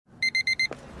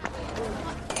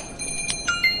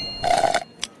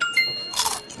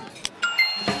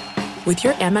With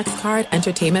your Amex card,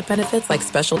 entertainment benefits like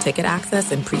special ticket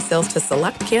access and pre-sales to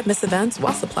select can't-miss events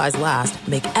while supplies last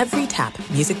make every tap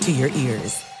music to your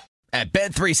ears. At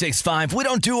Bet365, we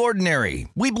don't do ordinary.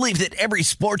 We believe that every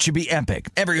sport should be epic.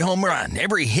 Every home run,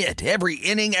 every hit, every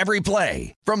inning, every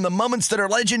play. From the moments that are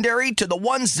legendary to the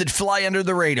ones that fly under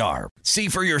the radar. See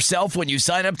for yourself when you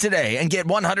sign up today and get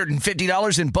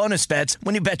 $150 in bonus bets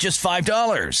when you bet just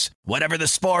 $5. Whatever the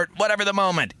sport, whatever the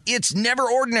moment, it's never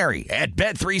ordinary at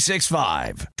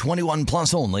Bet365. 21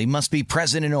 plus only. Must be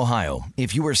present in Ohio.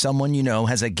 If you or someone you know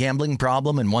has a gambling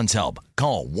problem and wants help,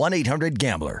 call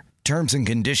 1-800-GAMBLER. Terms and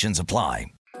conditions apply.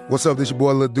 What's up, this your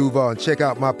boy Lil Duval, and check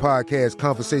out my podcast,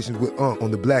 Conversations with Unc, on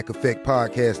the Black Effect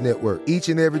Podcast Network. Each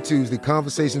and every Tuesday,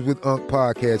 Conversations with Unc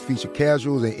podcast feature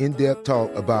casual and in-depth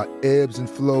talk about ebbs and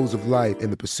flows of life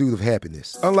and the pursuit of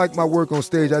happiness. Unlike my work on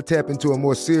stage, I tap into a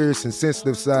more serious and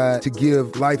sensitive side to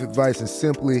give life advice and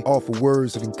simply offer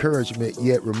words of encouragement,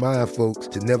 yet remind folks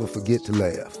to never forget to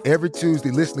laugh. Every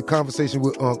Tuesday, listen to Conversation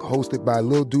with Unc, hosted by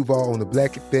Lil Duval on the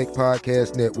Black Effect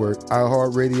Podcast Network,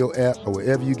 iHeartRadio app, or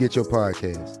wherever you get your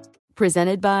podcasts.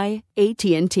 Presented by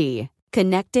AT&T.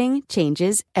 Connecting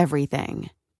changes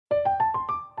everything.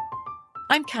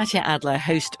 I'm Katya Adler,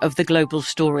 host of The Global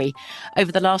Story.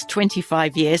 Over the last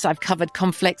 25 years, I've covered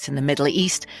conflicts in the Middle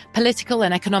East, political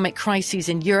and economic crises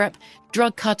in Europe,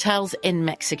 drug cartels in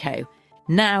Mexico.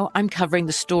 Now I'm covering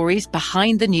the stories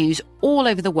behind the news all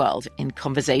over the world in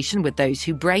conversation with those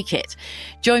who break it.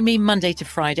 Join me Monday to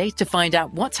Friday to find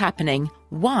out what's happening,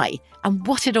 why, and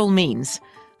what it all means.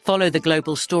 Follow The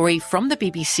Global Story from the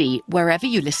BBC wherever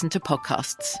you listen to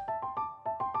podcasts.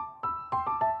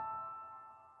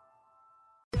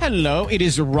 Hello, it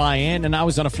is Ryan, and I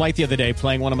was on a flight the other day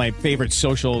playing one of my favorite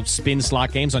social spin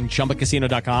slot games on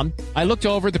ChumbaCasino.com. I looked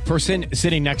over at the person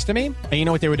sitting next to me, and you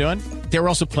know what they were doing? They were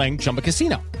also playing Chumba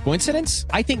Casino. Coincidence?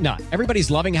 I think not.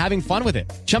 Everybody's loving having fun with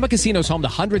it. Chumba Casino is home to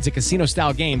hundreds of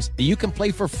casino-style games that you can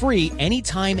play for free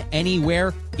anytime,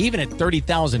 anywhere, even at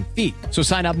 30,000 feet. So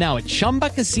sign up now at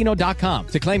ChumbaCasino.com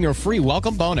to claim your free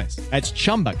welcome bonus. That's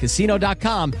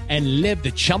ChumbaCasino.com and live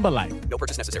the Chumba life. No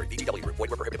purchase necessary. VGW. Void where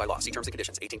prohibited by law. See terms and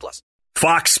conditions. 18 plus.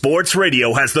 Fox Sports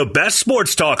Radio has the best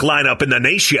sports talk lineup in the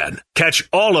nation. Catch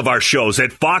all of our shows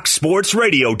at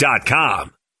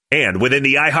foxsportsradio.com. And within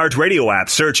the iHeartRadio app,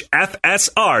 search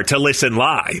FSR to listen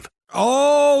live.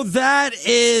 Oh, that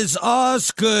is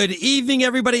us. Good evening,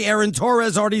 everybody. Aaron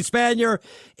Torres, Artie Spanier,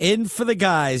 in for the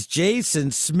guys.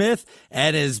 Jason Smith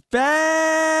and his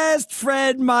best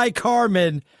friend, Mike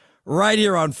Harmon, right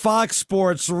here on Fox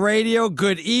Sports Radio.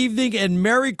 Good evening and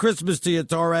Merry Christmas to you,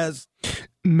 Torres.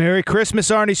 Merry Christmas,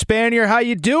 Artie Spanier. How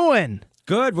you doing?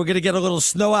 Good. We're going to get a little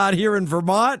snow out here in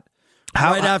Vermont.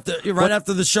 Right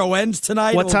after the show ends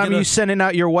tonight. What time are you sending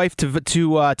out your wife to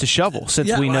shovel?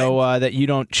 Since we know that you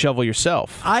don't shovel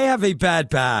yourself. I have a bad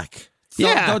back.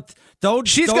 So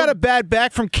She's got a bad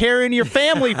back from carrying your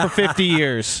family for 50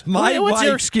 years. What's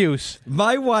your excuse?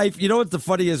 My wife. You know what the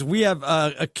funny is? We have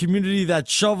a community that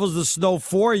shovels the snow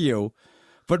for you.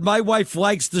 But my wife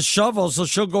likes to shovel, so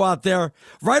she'll go out there.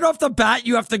 Right off the bat,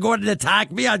 you have to go in and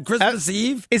attack me on Christmas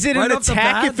Eve. Is it an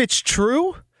attack if it's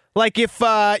true? Like if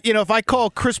I call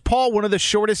Chris Paul one of the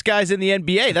shortest guys in the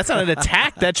NBA, that's not an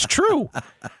attack. That's true.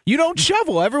 You don't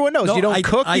shovel. Everyone knows. You don't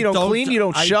cook. You don't clean. You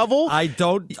don't shovel. I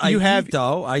don't.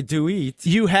 I do eat.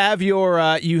 You have your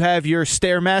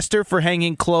Stairmaster for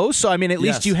hanging clothes. So I mean, at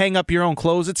least you hang up your own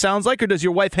clothes. It sounds like, or does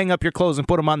your wife hang up your clothes and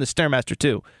put them on the Stairmaster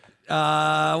too?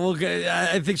 Well,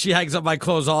 I think she hangs up my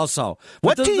clothes also.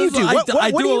 What do you do?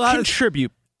 What do you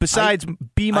contribute? Besides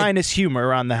B- humor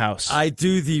around the house. I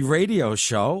do the radio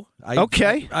show.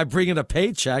 I bring in a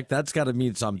paycheck. That's got to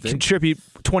mean something. Contribute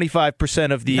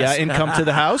 25% of the income to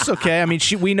the house. Okay. I mean,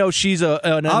 we know she's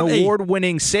an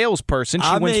award-winning salesperson.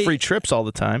 She wins free trips all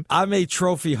the time. I'm a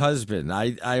trophy husband. I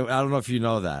don't know if you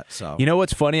know that. So you know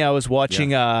what's funny? I was watching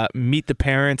Meet the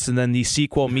Parents and then the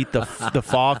sequel Meet the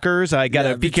Fockers. I got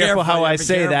to be careful how I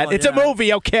say that. It's a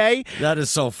movie, okay? That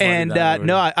is so funny. And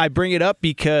I bring it up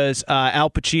because Al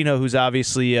Pacino, who's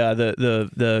obviously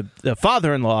the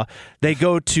father-in-law, they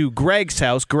go to Greg's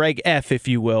house, Greg F., if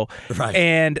you will, right.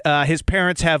 And his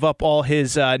parents have up all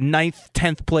his 9th,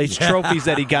 10th place trophies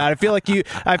that he got. I feel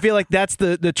like that's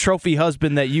the trophy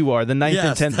husband that you are, the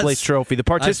 9th and 10th place trophy.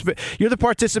 You're the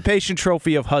participation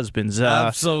trophy of husbands.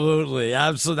 Absolutely.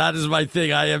 That is my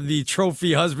thing. I am the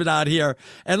trophy husband out here.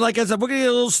 And like I said, we're going to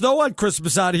get a little snow on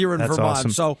Christmas out here in Vermont.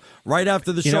 Awesome. So right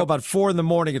after the show, about 4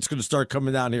 a.m, it's going to start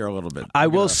coming down here a little bit. I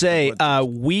will say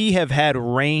we have had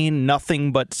rain,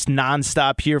 nothing but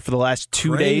nonstop here for the last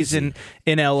 2 days in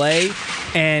LA.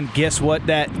 And guess what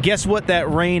that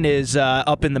rain is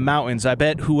up in the mountains. I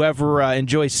bet whoever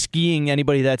enjoys skiing,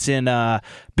 anybody that's in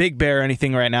Big Bear or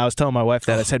anything right now, I was telling my wife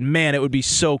that. I said, man, it would be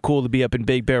so cool to be up in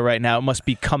Big Bear right now. It must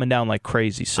be coming down like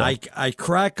crazy. So I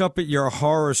crack up at your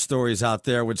horror stories out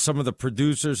there with some of the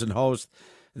producers and hosts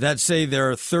that say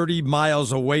they're 30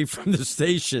 miles away from the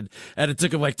station, and it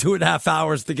took them like 2.5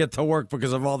 hours to get to work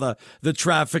because of all the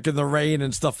traffic and the rain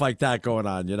and stuff like that going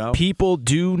on, you know? People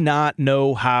do not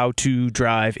know how to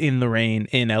drive in the rain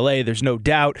in LA, there's no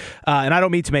doubt. And I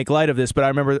don't mean to make light of this, but I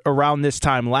remember around this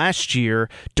time last year,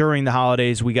 during the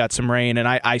holidays, we got some rain, and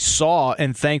I saw,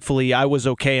 and thankfully I was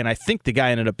okay, and I think the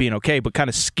guy ended up being okay, but kind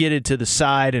of skidded to the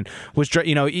side and was,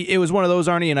 you know, it was one of those,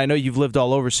 Arnie, and I know you've lived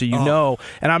all over, so you know,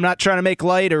 and I'm not trying to make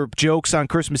light or jokes on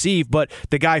Christmas Eve, but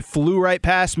the guy flew right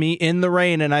past me in the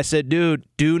rain, and I said, dude,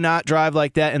 do not drive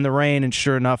like that in the rain. And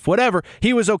sure enough, whatever,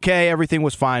 he was okay, everything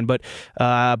was fine. But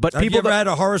have people you ever had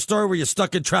a horror story where you're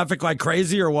stuck in traffic like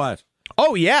crazy or what?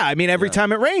 Oh yeah, I mean every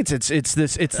time it rains, it's the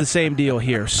same deal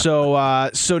here. So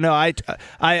no, I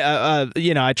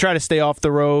try to stay off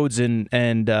the roads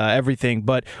and everything.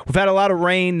 But we've had a lot of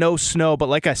rain, no snow. But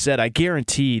like I said, I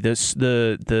guarantee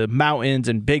the mountains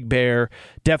and Big Bear,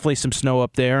 definitely some snow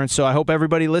up there. And so I hope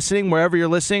everybody listening, wherever you're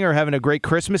listening, are having a great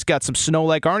Christmas. Got some snow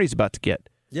like Arnie's about to get.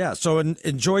 Yeah, so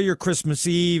enjoy your Christmas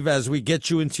Eve as we get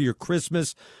you into your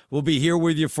Christmas. We'll be here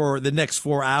with you for the next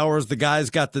 4 hours. The guys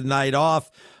got the night off,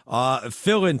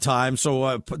 fill-in time.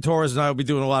 So Torres and I will be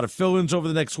doing a lot of fill-ins over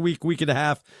the next week and a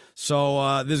half.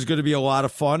 So this is going to be a lot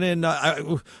of fun. And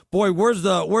boy, where's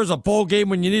a bowl game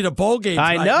when you need a bowl game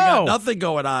tonight? I know. You got nothing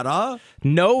going on, huh?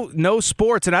 No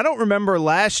sports. And I don't remember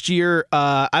last year.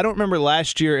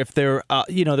 If there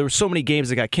were so many games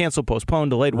that got canceled,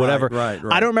 postponed, delayed, whatever. Right.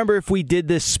 I don't remember if we did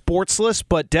this sportsless,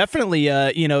 but definitely,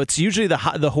 it's usually the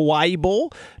Hawaii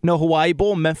Bowl. No Hawaii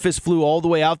Bowl. Memphis flew all the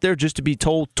way out there just to be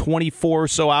told 24 or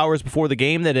so hours before the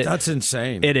game that that's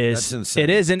insane. It is. That's insane. It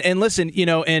is. And listen,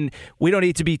 and we don't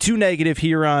need to be too negative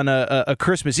here on a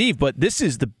Christmas Eve, but this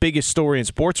is the biggest story in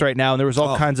sports right now. And there was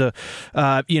all kinds of,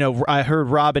 I heard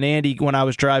Rob and Andy when I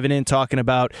was driving in talking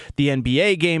about the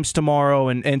NBA games tomorrow.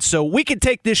 And so we can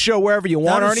take this show wherever you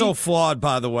want, Arnie. That is so flawed,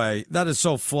 by the way. That is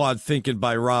so flawed thinking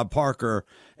by Rob Parker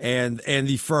and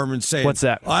Andy Furman saying, what's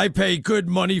that? I pay good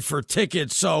money for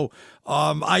tickets, so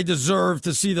I deserve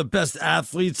to see the best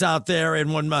athletes out there.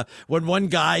 And when one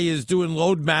guy is doing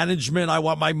load management, I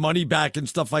want my money back and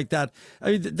stuff like that.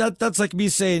 I mean, that's like me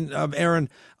saying, Aaron,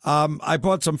 I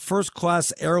bought some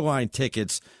first-class airline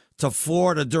tickets to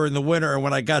Florida during the winter, and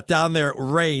when I got down there, it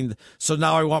rained, so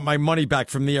now I want my money back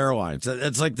from the airlines.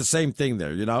 It's like the same thing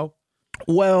there, you know?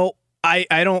 Well,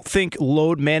 I don't think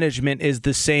load management is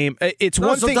the same. It's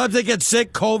one thing. Sometimes they get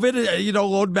sick, COVID,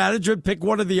 load management, pick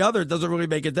one or the other. It doesn't really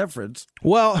make a difference.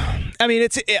 Well, I mean,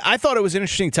 I thought it was an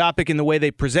interesting topic in the way they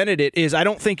presented it. Is I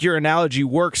don't think your analogy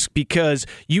works because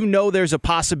there's a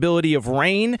possibility of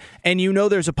rain and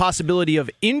there's a possibility of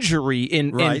injury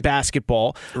in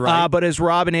basketball. Right. But as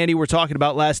Rob and Andy were talking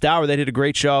about last hour, they did a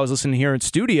great show. I was listening here in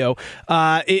studio.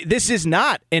 This is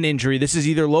not an injury. This is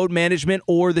either load management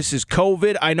or this is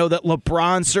COVID. I know that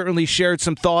LeBron certainly shared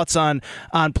some thoughts on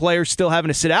players still having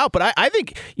to sit out. But I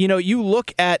think, you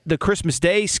look at the Christmas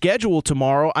Day schedule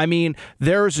tomorrow, I mean,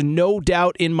 there's no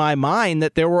doubt in my mind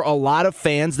that there were a lot of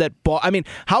fans that bought. I mean,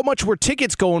 how much were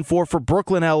tickets going for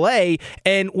Brooklyn, LA?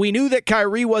 And we knew that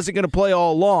Kyrie wasn't going to play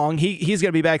all along. He's going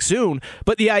to be back soon.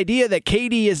 But the idea that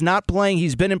KD is not playing,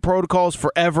 he's been in protocols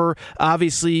forever.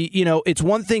 Obviously, it's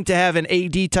one thing to have an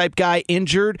AD type guy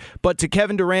injured, but to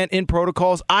Kevin Durant in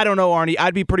protocols, I don't know, Arnie.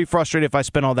 I'd be pretty frustrated if I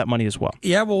spent all that money as well.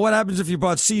 Yeah, well, what happens if you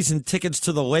bought season tickets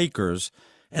to the Lakers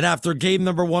and after game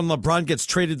number 1, LeBron gets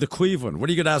traded to Cleveland? What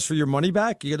are you going to ask for your money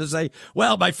back? You're going to say,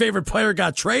 well, my favorite player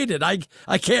got traded.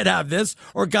 I can't have this.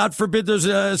 Or God forbid there's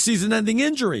a season-ending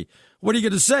injury. What are you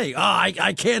going to say?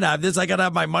 I can't have this. I got to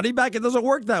have my money back. It doesn't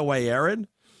work that way, Aaron.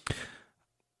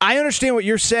 I understand what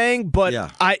you're saying, but yeah.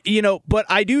 But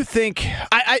I do think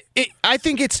I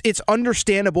think it's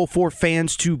understandable for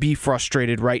fans to be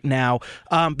frustrated right now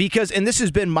because, and this has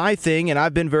been my thing, and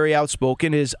I've been very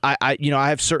outspoken. Is I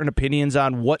have certain opinions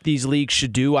on what these leagues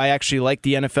should do. I actually like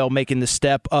the NFL making the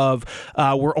step of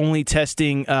we're only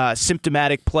testing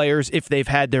symptomatic players if they've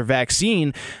had their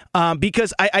vaccine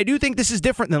because I do think this is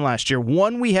different than last year.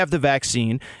 One, we have the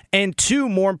vaccine, and two,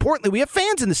 more importantly, we have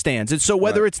fans in the stands, and so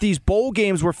whether it's these bowl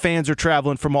games where fans are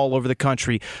traveling from all over the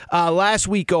country. Last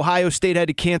week, Ohio State had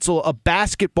to cancel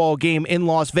basketball game in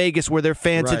Las Vegas where their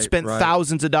fans had spent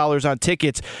thousands of dollars on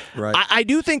tickets. Right. I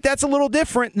do think that's a little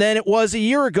different than it was a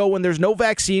year ago when there's no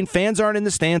vaccine, fans aren't in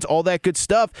the stands, all that good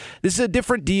stuff. This is a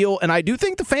different deal, and I do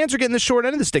think the fans are getting the short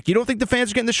end of the stick. You don't think the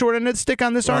fans are getting the short end of the stick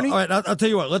on this, Arnie? All right, I'll tell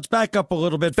you what. Let's back up a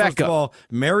little bit. First of all,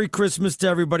 Merry Christmas to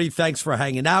everybody. Thanks for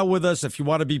hanging out with us. If you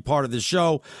want to be part of the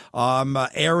show,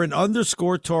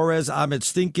 Aaron_Torres. I'm at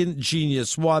Stinkin'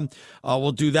 Genius 1.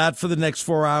 We'll do that for the next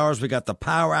 4 hours. We got the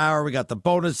Power Hour. We got the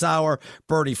Bonus Hour.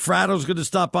 Bernie Fratto's going to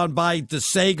stop on by.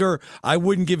 DeSager, I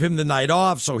wouldn't give him the night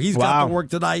off, so he's got to work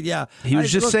tonight. Yeah, he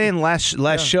was just saying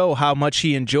last show how much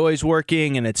he enjoys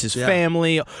working, and it's his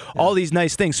family, all these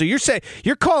nice things. So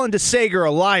you're calling DeSager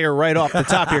a liar right off the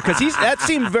top here, because that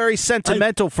seemed very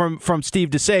sentimental from Steve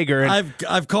DeSager. And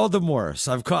I've called him worse.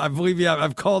 I've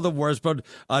called him worse. But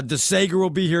DeSager will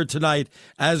be here tonight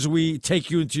as we take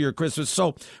you into your Christmas.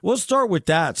 So we'll start with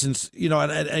that, since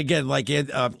and again, like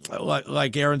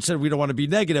Aaron said, we don't want to be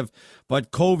negative,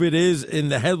 but COVID is in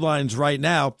the headlines right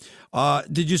now.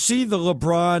 Did you see the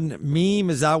LeBron meme?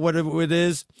 Is that what it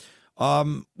is?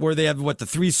 Where they have the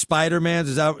 3 Spider-Mans?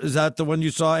 Is that the one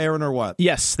you saw, Aaron, or what?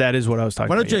 Yes, that is what I was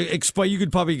talking about. Why don't you explain? You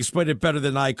could probably explain it better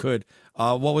than I could.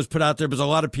 What was put out there, because a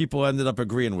lot of people ended up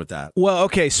agreeing with that. Well,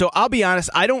 okay, so I'll be honest.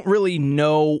 I don't really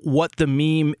know what the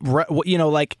meme,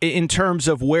 like in terms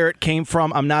of where it came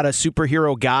from. I'm not a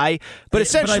superhero guy, but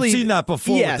essentially, but I've seen that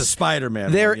before with the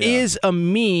Spider-Man. There is a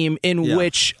meme in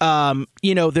which,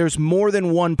 there's more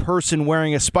than one person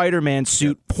wearing a Spider-Man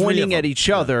suit pointing at each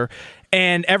other.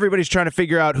 And everybody's trying to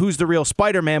figure out who's the real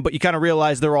Spider-Man, but you kind of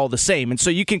realize they're all the same. And so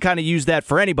you can kind of use that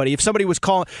for anybody. If somebody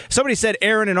said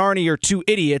Aaron and Arnie are 2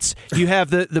 idiots, you have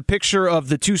the picture of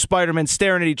the 2 Spider-Men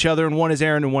staring at each other, and one is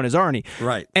Aaron and one is Arnie.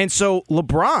 Right. And so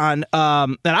LeBron,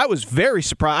 and I was very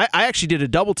surprised. I actually did a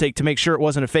double take to make sure it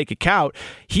wasn't a fake account.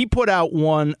 He put out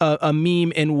a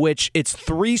meme in which it's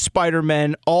 3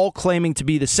 Spider-Men all claiming to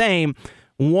be the same.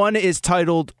 One is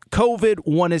titled COVID,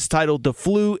 one is titled the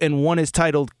flu, and one is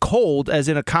titled cold, as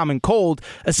in a common cold,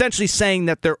 essentially saying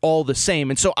that they're all the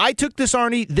same. And so I took this,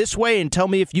 Arnie, this way, and tell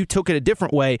me if you took it a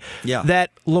different way,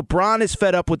 that LeBron is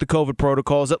fed up with the COVID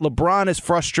protocols, that LeBron is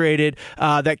frustrated,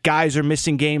 that guys are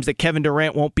missing games, that Kevin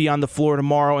Durant won't be on the floor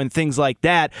tomorrow, and things like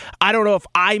that. I don't know if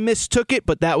I mistook it,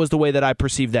 but that was the way that I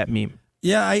perceived that meme.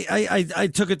 Yeah, I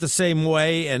took it the same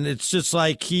way, and it's just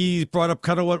like he brought up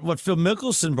kind of what Phil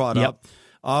Mickelson brought up.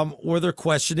 Where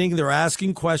they're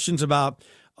asking questions about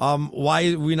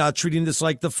why are we not treating this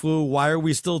like the flu? Why are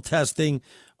we still testing?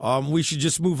 We should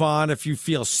just move on. If you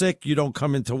feel sick, you don't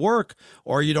come into work,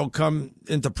 or you don't come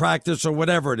into practice, or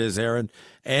whatever it is, Aaron,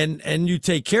 and you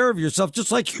take care of yourself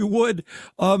just like you would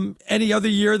any other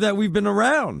year that we've been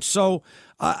around. So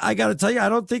I got to tell you, I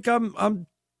don't think I'm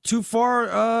too far,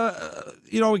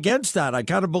 against that. I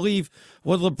kind of believe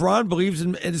what LeBron believes,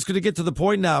 and it's going to get to the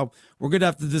point now we're going to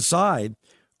have to decide,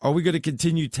 are we going to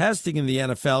continue testing in the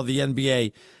NFL, the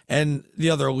NBA, and the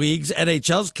other leagues?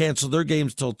 NHL's canceled their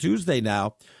games till Tuesday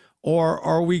now. Or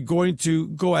are we going to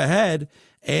go ahead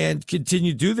and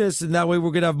continue to do this, and that way we're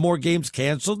going to have more games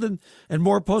canceled and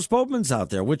more postponements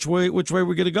out there? Which way are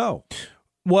we going to go?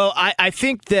 Well, I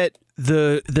think that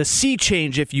the sea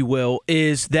change, if you will,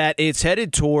 is that it's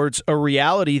headed towards a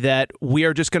reality that we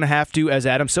are just going to have to, as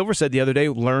Adam Silver said the other day,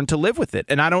 learn to live with it.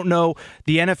 And I don't know,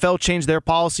 the NFL changed their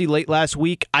policy late last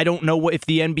week. I don't know if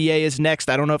the NBA is next.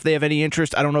 I don't know if they have any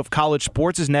interest. I don't know if college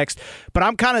sports is next. But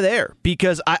I'm kind of there,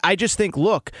 because I just think,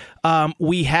 look,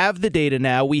 we have the data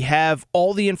now. We have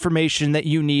all the information that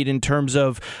you need in terms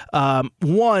of,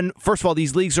 first of all,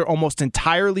 these leagues are almost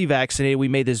entirely vaccinated. We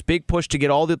made this big push to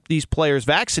get all these players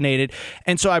vaccinated.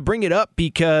 And so I bring it up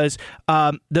because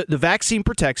the vaccine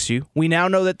protects you. We now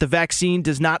know that the vaccine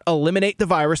does not eliminate the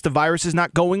virus. The virus is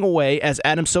not going away. As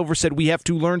Adam Silver said, we have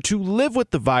to learn to live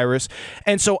with the virus.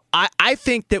 And so I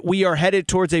think that we are headed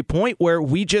towards a point where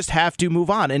we just have to move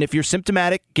on. And if you're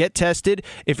symptomatic, get tested.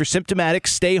 If you're symptomatic,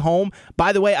 stay home.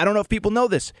 By the way, I don't know if people know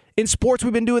this. In sports,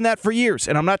 we've been doing that for years.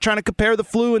 And I'm not trying to compare the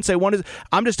flu and say one is.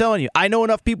 I'm just telling you, I know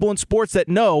enough people in sports that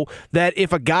know that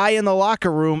if a guy in the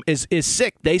locker room is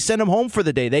sick, they send him home for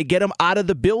the day. They get him out of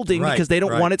the building because they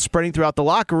don't want it spreading throughout the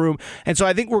locker room. And so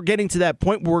I think we're getting to that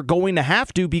point where we're going to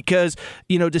have to, because,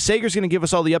 DeSager's going to give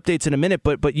us all the updates in a minute,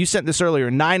 but you sent this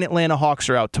earlier. 9 Atlanta Hawks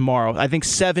are out tomorrow. I think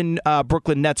 7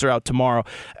 Brooklyn Nets are out tomorrow.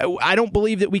 I don't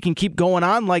believe that we can keep going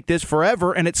on like this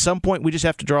forever, and at some point we just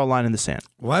have to draw a line in the sand.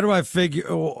 Why do I think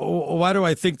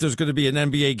there's going to be an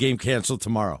NBA game canceled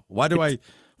tomorrow? Why do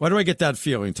I get that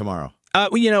feeling tomorrow?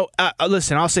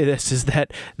 Listen, I'll say this, is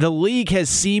that the league has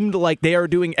seemed like they are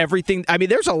doing everything. I mean,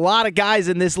 there's a lot of guys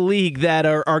in this league that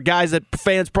are guys that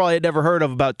fans probably had never heard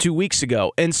of about 2 weeks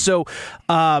ago. And so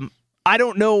I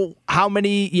don't know how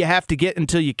many you have to get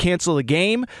until you cancel the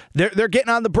game. They're getting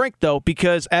on the brink, though,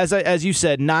 because as you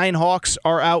said, 9 Hawks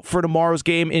are out for tomorrow's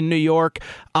game in New York,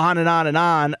 on and on and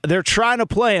on. They're trying to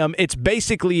play them. It's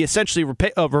basically essentially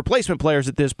replacement players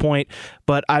at this point,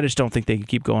 but I just don't think they can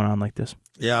keep going on like this.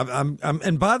 Yeah,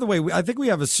 and by the way, I think we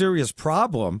have a serious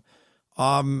problem.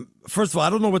 First of all, I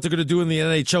don't know what they're going to do in the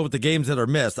NHL with the games that are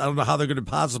missed. I don't know how they're going to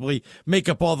possibly make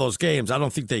up all those games. I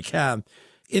don't think they can.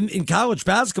 In college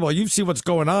basketball, you see what's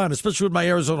going on, especially with my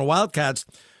Arizona Wildcats,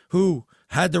 who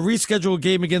had to reschedule a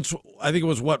game against, I think it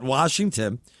was,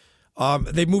 Washington.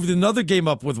 They moved another game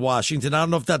up with Washington. I don't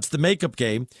know if that's the makeup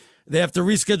game. They have to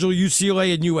reschedule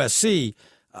UCLA and USC.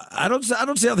 I don't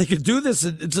see how they could do this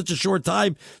in such a short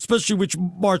time, especially with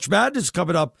March Madness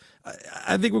coming up.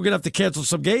 I think we're going to have to cancel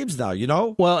some games now, you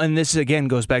know? Well, and this, again,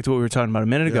 goes back to what we were talking about a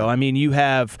minute ago. I mean, you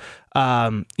have,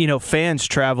 fans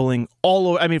traveling all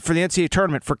over. I mean, for the NCAA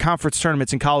tournament, for conference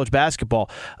tournaments in college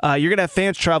basketball, you're going to have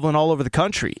fans traveling all over the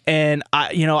country. And,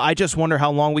 I just wonder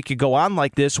how long we could go on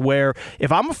like this, where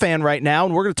if I'm a fan right now,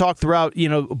 and we're going to talk throughout,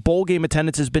 bowl game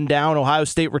attendance has been down. Ohio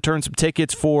State returned some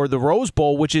tickets for the Rose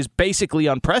Bowl, which is basically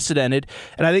unprecedented.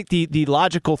 And I think the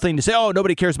logical thing to say, oh,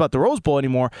 nobody cares about the Rose Bowl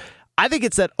anymore, I think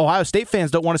it's that Ohio State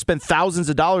fans don't want to spend thousands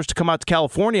of dollars to come out to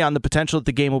California on the potential that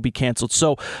the game will be canceled.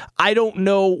 So I don't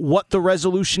know what the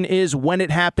resolution is, when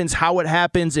it happens, how it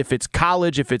happens, if it's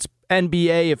college, if it's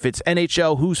NBA, if it's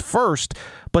NHL, who's first.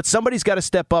 But somebody's got to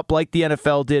step up like the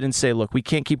NFL did and say, look, we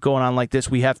can't keep going on like this.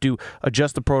 We have to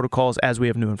adjust the protocols as we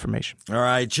have new information. All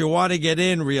right. You want to get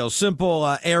in real simple.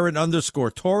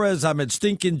 Aaron_Torres. I'm at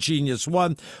Stinking Genius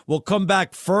 1. We'll come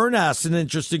back. Fern asked an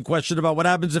interesting question about what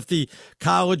happens if the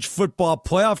college football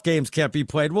playoff games can't be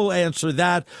played. We'll answer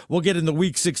that. We'll get into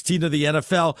week 16 of the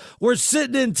NFL. We're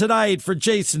sitting in tonight for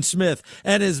Jason Smith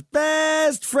and his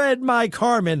best friend, Mike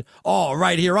Harmon, all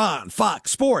right here on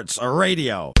Fox Sports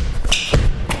Radio.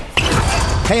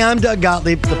 Hey, I'm Doug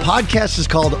Gottlieb. The podcast is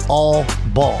called All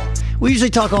Ball. We usually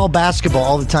talk all basketball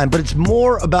all the time, but it's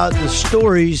more about the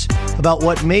stories about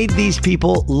what made these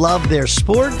people love their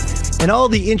sport and all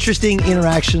the interesting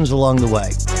interactions along the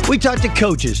way. We talk to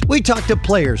coaches. We talk to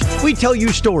players. We tell you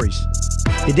stories.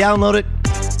 You download it.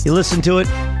 You listen to it.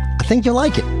 I think you'll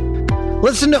like it.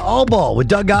 Listen to All Ball with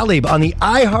Doug Gottlieb on the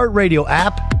iHeartRadio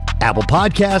app, Apple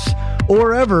Podcasts, or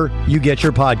wherever you get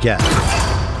your podcasts.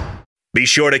 Be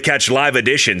sure to catch live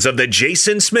editions of The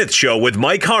Jason Smith Show with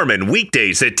Mike Harmon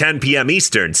weekdays at 10 p.m.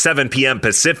 Eastern, 7 p.m.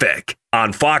 Pacific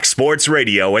on Fox Sports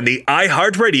Radio and the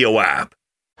iHeartRadio app.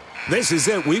 This is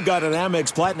it. We've got an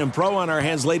Amex Platinum Pro on our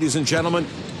hands, ladies and gentlemen.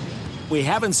 We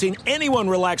haven't seen anyone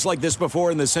relax like this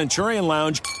before in the Centurion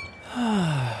Lounge.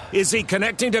 Is he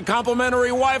connecting to complimentary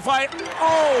Wi-Fi?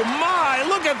 Oh, my.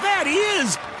 Look at that. He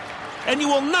is. And you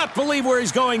will not believe where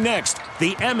he's going next.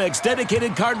 The Amex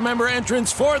dedicated card member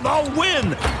entrance for the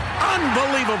win.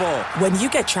 Unbelievable. When you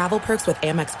get travel perks with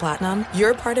Amex Platinum,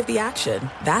 you're part of the action.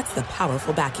 That's the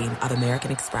powerful backing of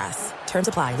American Express. Terms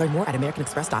apply. Learn more at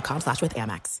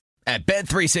americanexpress.com/withAmex. At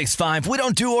Bet365, we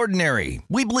don't do ordinary.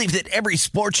 We believe that every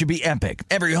sport should be epic.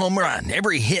 Every home run,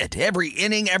 every hit, every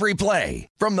inning, every play.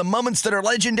 From the moments that are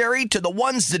legendary to the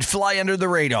ones that fly under the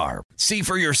radar. See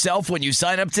for yourself when you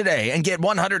sign up today and get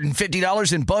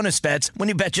 $150 in bonus bets when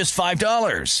you bet just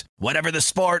 $5. Whatever the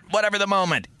sport, whatever the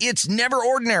moment, it's never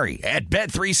ordinary at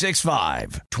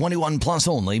Bet365. 21 plus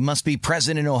only. Must be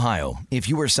present in Ohio. If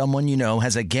you or someone you know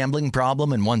has a gambling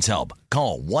problem and wants help,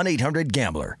 call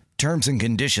 1-800-GAMBLER. Terms and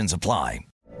conditions apply.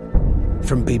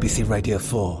 From BBC Radio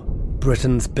 4,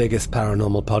 Britain's biggest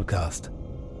paranormal podcast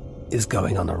is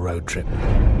going on a road trip.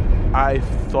 I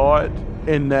thought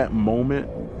in that moment,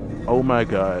 oh my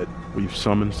God, we've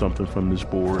summoned something from this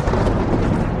board.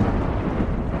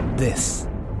 This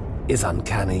is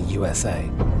Uncanny USA.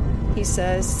 He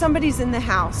says, somebody's in the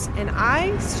house, and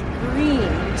I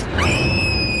screamed.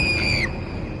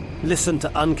 Listen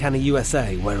to Uncanny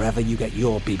USA wherever you get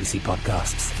your BBC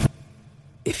podcasts,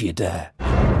 if you dare.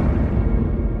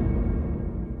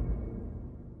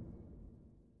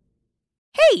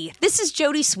 Hey, this is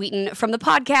Jodie Sweetin from the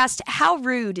podcast How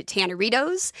Rude,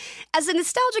 Tanneritos. As a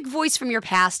nostalgic voice from your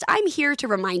past, I'm here to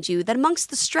remind you that amongst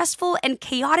the stressful and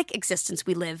chaotic existence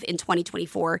we live in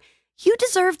 2024, you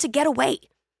deserve to get away.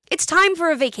 It's time for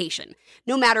a vacation,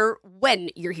 no matter when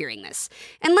you're hearing this.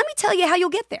 And let me tell you how you'll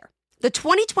get there. The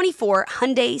 2024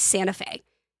 Hyundai Santa Fe.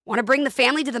 Want to bring the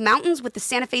family to the mountains with the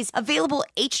Santa Fe's available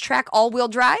H-Track all-wheel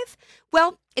drive?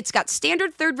 Well, it's got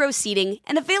standard third-row seating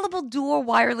and available dual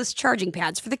wireless charging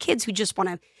pads for the kids who just want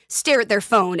to stare at their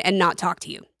phone and not talk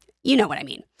to you. You know what I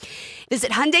mean.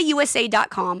 Visit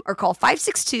HyundaiUSA.com or call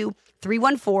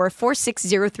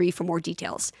 562-314-4603 for more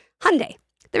details. Hyundai,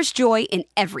 There's joy in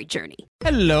every journey.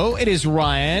 Hello, it is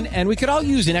Ryan, and we could all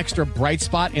use an extra bright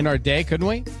spot in our day, couldn't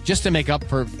we? Just to make up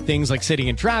for things like sitting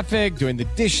in traffic, doing the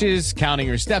dishes, counting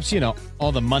your steps,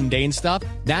 all the mundane stuff.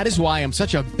 That is why I'm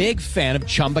such a big fan of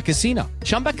Chumba Casino.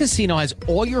 Chumba Casino has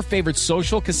all your favorite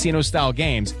social casino-style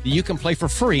games that you can play for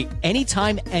free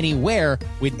anytime, anywhere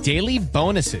with daily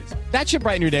bonuses. That should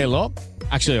brighten your day a little.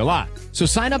 Actually, a lot. So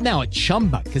sign up now at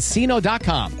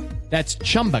ChumbaCasino.com. That's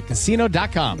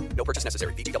ChumbaCasino.com. No purchase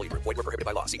necessary. VGW Group. Void where prohibited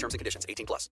by law. See terms and conditions.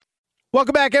 18+.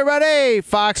 Welcome back, everybody.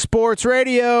 Fox Sports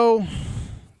Radio.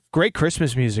 Great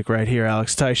Christmas music right here,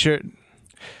 Alex Teichert.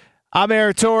 I'm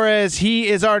Aaron Torres. He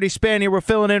is Artie Spanier. We're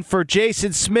filling in for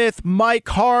Jason Smith, Mike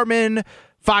Harmon,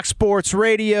 Fox Sports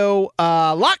Radio.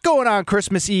 A lot going on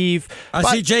Christmas Eve. I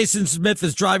see Jason Smith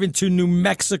is driving to New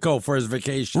Mexico for his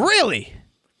vacation. Really?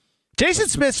 Jason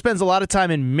Smith spends a lot of time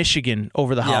in Michigan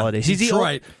over the holidays.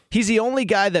 He's the only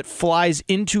guy that flies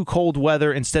into cold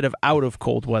weather instead of out of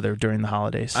cold weather during the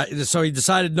holidays. So he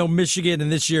decided no Michigan,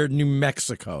 and this year New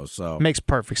Mexico. So makes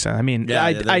perfect sense. I mean,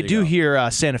 I do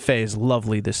hear Santa Fe is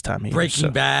lovely this time of year.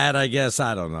 Breaking Bad, I guess.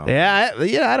 I don't know. Yeah,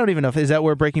 I don't even know. Is that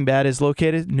where Breaking Bad is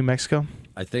located, New Mexico?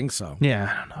 I think so. Yeah,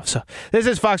 I don't know. So this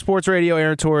is Fox Sports Radio.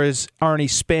 Aaron Torres, Arnie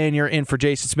Spanier in for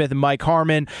Jason Smith and Mike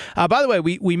Harmon. By the way,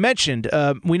 we mentioned,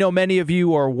 we know many of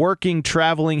you are working,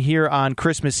 traveling here on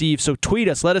Christmas Eve. So tweet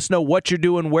us. Let us know what you're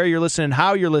doing, where you're listening,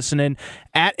 how you're listening,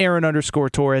 at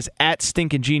Aaron_Torres, at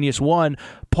StinkinGenius1.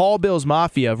 Paul Bills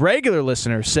Mafia, regular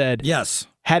listener, said, yes,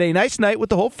 had a nice night with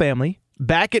the whole family.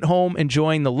 Back at home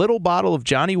enjoying the little bottle of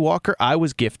Johnny Walker I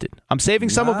was gifted. I'm saving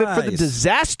some of it for the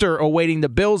disaster awaiting the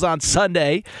Bills on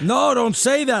Sunday. No, don't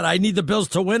say that. I need the Bills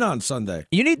to win on Sunday.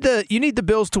 You need the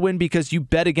Bills to win because you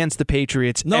bet against the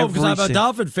Patriots. No, because I'm a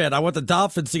Dolphin fan. I want the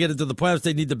Dolphins to get into the playoffs.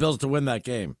 They need the Bills to win that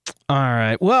game. All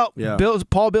right. Well,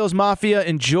 Paul Bills Mafia,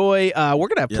 enjoy. We're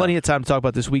going to have plenty of time to talk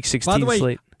about this Week 16 By the way,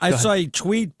 slate. I saw a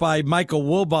tweet by Michael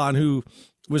Wilbon, who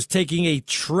was taking a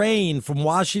train from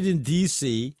Washington,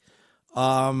 D.C.,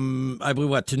 I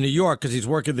believe, to New York, because he's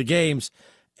working the games,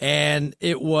 and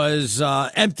it was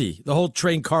empty. The whole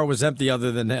train car was empty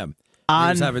other than him. He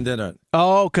was having dinner.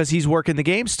 Oh, because he's working the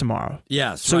games tomorrow.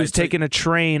 Yes. So he's taking a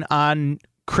train on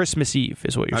Christmas Eve,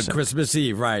 is what you're saying. On Christmas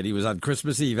Eve, right. He was on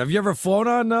Christmas Eve. Have you ever flown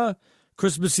on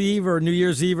Christmas Eve or New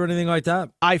Year's Eve or anything like that?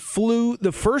 I flew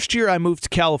the first year I moved to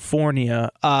California.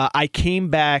 I came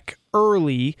back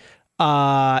early.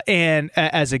 And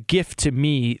as a gift to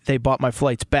me, they bought my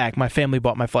flights back. My family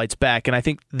bought my flights back, and I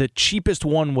think the cheapest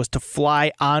one was to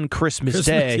fly on Christmas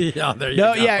Day. Yeah, there you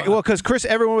go. Yeah, well, because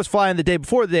everyone was flying the day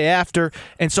before, the day after,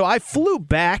 and so I flew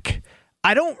back.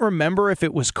 I don't remember if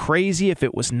it was crazy, if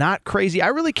it was not crazy. I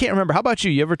really can't remember. How about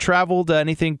you? You ever traveled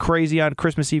anything crazy on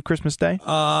Christmas Eve, Christmas Day?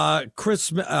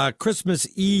 Christmas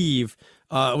Eve.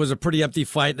 It was a pretty empty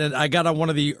flight, and I got on one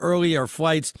of the earlier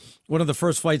flights, one of the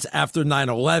first flights after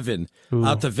 9/11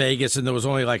 out to Vegas, and there was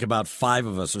only like about 5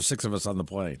 of us or 6 of us on the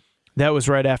plane. That was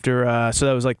right after, so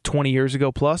that was like 20 years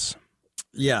ago plus?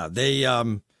 Yeah,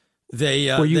 were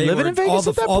you living in Vegas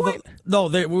at that point? No,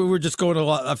 we were just going to,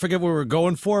 I forget what we were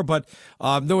going for, but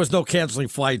there was no canceling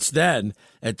flights then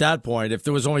at that point. If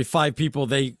there was only 5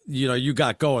 people, you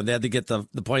got going. They had to get the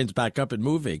planes back up and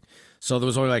moving. So there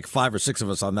was only like 5 or 6 of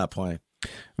us on that plane.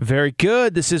 Very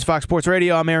good. This is Fox Sports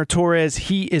Radio. I'm Aaron Torres.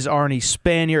 He is Arnie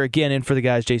Spanier. Again, in for the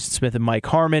guys, Jason Smith and Mike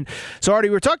Harmon. So, Artie,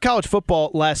 we were talking college football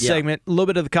last segment, a little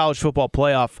bit of the college football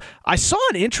playoff. I saw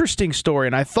an interesting story,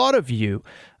 and I thought of you.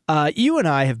 You and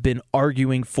I have been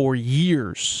arguing for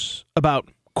years about,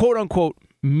 quote-unquote,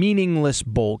 meaningless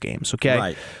bowl games,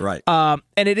 okay? Right.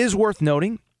 And it is worth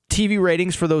noting, TV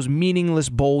ratings for those meaningless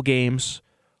bowl games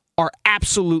are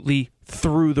absolutely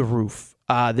through the roof.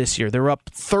 This year, they're up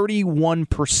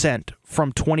 31%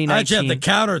 from 2019. I actually have the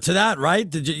counter to that, right?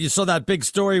 You saw that big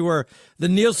story where the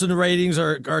Nielsen ratings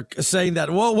are saying that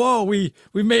whoa, we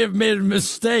may have made a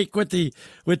mistake with the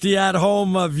at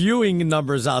home viewing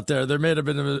numbers out there. There may have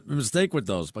been a mistake with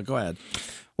those, but go ahead.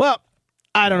 Well,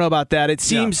 I don't know about that. It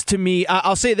seems to me,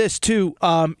 I'll say this too.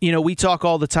 We talk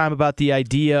all the time about the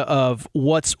idea of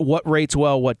what rates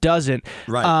well, what doesn't.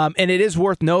 Right. And it is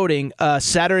worth noting,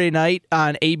 Saturday night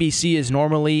on ABC is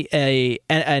normally an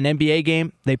NBA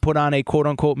game. They put on a quote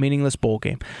unquote meaningless bowl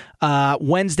game.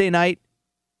 Wednesday night,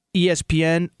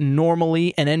 ESPN,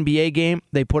 normally an NBA game,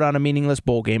 they put on a meaningless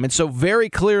bowl game. And so very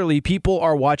clearly people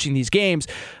are watching these games.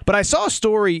 But I saw a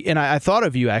story, and I thought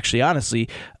of you actually, honestly.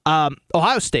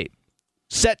 Ohio State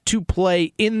set to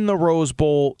play in the Rose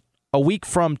Bowl a week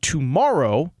from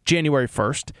tomorrow, January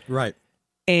 1st. Right.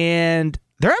 And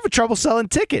they're having trouble selling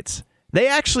tickets. They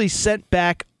actually sent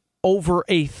back over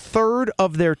a third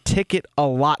of their ticket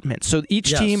allotment. So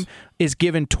each team is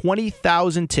given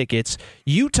 20,000 tickets.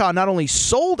 Utah not only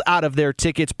sold out of their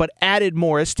tickets, but added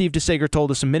more. As Steve DeSager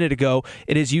told us a minute ago,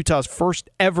 it is Utah's first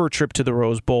ever trip to the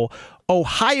Rose Bowl.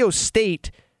 Ohio State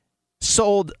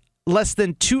sold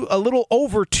a little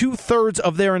over 2/3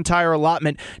 of their entire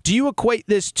allotment. Do you equate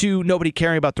this to nobody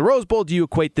caring about the Rose Bowl? Do you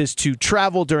equate this to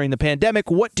travel during the pandemic?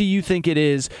 What do you think it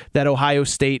is that Ohio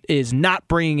State is not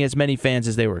bringing as many fans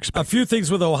as they were expecting? A few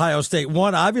things with Ohio State.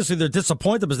 One, obviously they're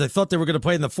disappointed because they thought they were going to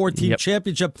play in the 14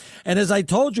 championship. And as I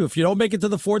told you, if you don't make it to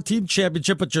the 14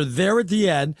 championship, but you're there at the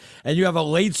end and you have a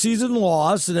late season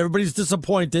loss and everybody's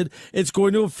disappointed, it's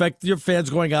going to affect your fans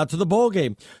going out to the bowl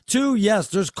game. Two, yes,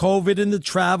 there's COVID and the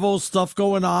travel stuff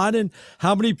going on, and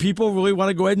how many people really want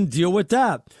to go ahead and deal with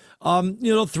that?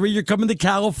 Three, you're coming to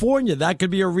California. That could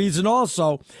be a reason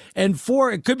also. And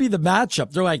four, it could be the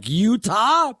matchup. They're like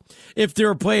Utah, if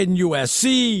they're playing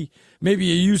USC,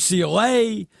 maybe a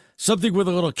UCLA, something with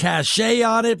a little cachet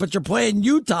on it, but you're playing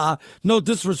Utah. No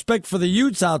disrespect for the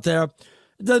Utes out there.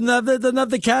 Doesn't have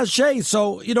the cachet.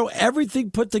 So,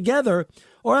 everything put together,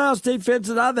 Ohio State fans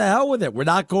said, "How the hell with it? We're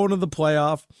not going to the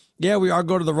playoff. Yeah, we are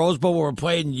going to the Rose Bowl where we're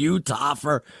playing Utah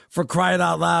for crying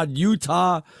out loud.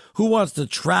 Utah, who wants to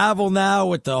travel now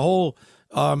with the whole,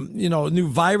 new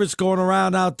virus going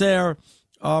around out there,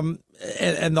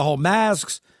 and the whole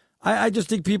masks. I just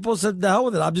think people said, the hell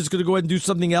with it. I'm just going to go ahead and do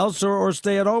something else or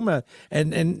stay at home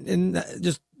and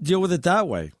just deal with it that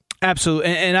way." Absolutely.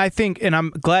 And I think, and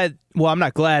I'm glad, well, I'm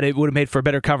not glad, it would have made for a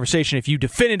better conversation if you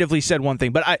definitively said one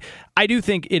thing, but I do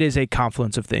think it is a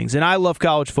confluence of things. And I love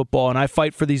college football, and I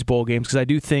fight for these bowl games because I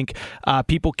do think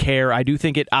people care. I do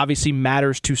think it obviously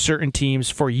matters to certain teams.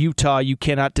 For Utah, you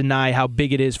cannot deny how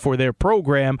big it is for their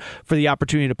program for the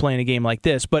opportunity to play in a game like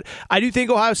this. But I do think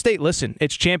Ohio State, listen,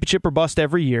 it's championship or bust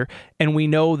every year, and we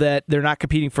know that they're not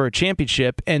competing for a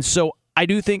championship. And so I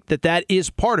do think that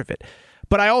is part of it.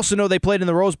 But I also know they played in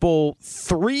the Rose Bowl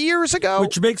 3 years ago,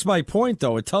 which makes my point.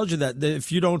 Though it tells you that if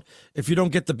you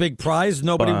don't get the big prize,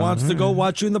 nobody wants to go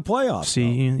watch you in the playoffs.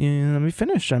 See, let me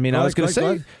finish. I mean, I was going to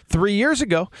say 3 years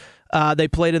ago they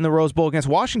played in the Rose Bowl against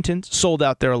Washington, sold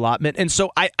out their allotment, and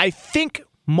so I think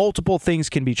multiple things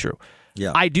can be true.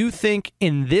 Yeah, I do think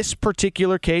in this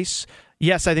particular case,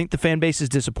 yes, I think the fan base is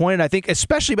disappointed. I think,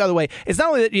 especially by the way, it's not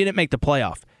only that you didn't make the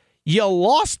playoff. You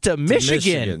lost to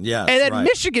Michigan. Yes, and then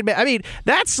Michigan. I mean,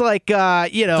 that's like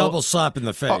double slap in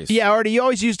the face. Artie, you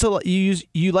always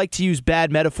you like to use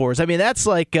bad metaphors. I mean, that's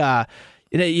like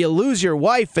you lose your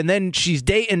wife and then she's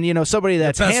dating somebody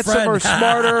that's handsome or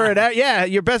smarter,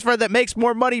 and your best friend that makes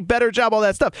more money, better job, all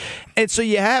that stuff. And so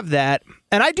you have that.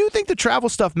 And I do think the travel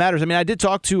stuff matters. I mean, I did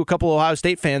talk to a couple of Ohio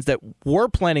State fans that were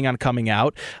planning on coming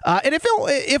out. And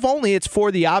if only it's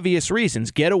for the obvious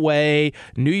reasons. Get away,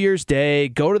 New Year's Day,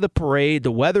 go to the parade.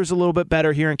 The weather's a little bit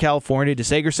better here in California.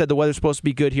 DeSager said the weather's supposed to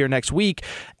be good here next week.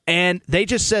 And they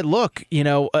just said, look,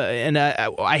 and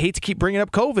I hate to keep bringing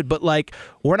up COVID, but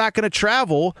we're not going to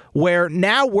travel where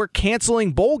now we're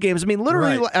canceling bowl games. I mean,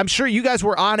 literally, right. I'm sure you guys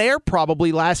were on air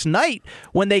probably last night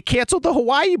when they canceled the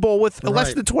Hawaii Bowl with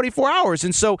less than 24 hours.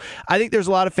 And so I think there's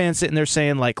a lot of fans sitting there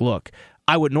saying, look,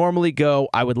 I would normally go.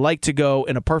 I would like to go.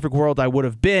 In a perfect world, I would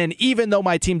have been, even though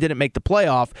my team didn't make the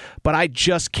playoff. But I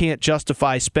just can't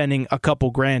justify spending a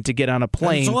couple grand to get on a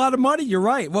plane. It's a lot of money. You're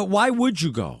right. Well, why would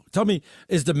you go? Tell me,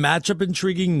 is the matchup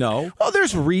intriguing? No. Well,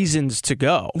 there's reasons to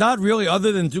go. Not really,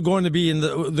 other than going to be in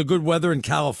the good weather in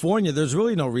California. There's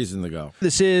really no reason to go.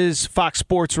 This is Fox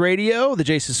Sports Radio, the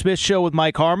Jason Smith Show with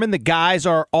Mike Harmon. The guys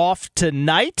are off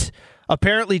tonight.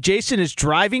 Apparently, Jason is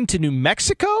driving to New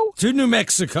Mexico? To New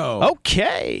Mexico.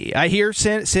 Okay. I hear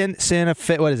Santa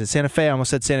Fe. What is it? Santa Fe? I almost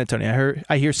said San Antonio.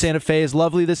 I hear Santa Fe is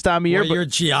lovely this time of year. Well, your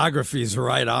geography is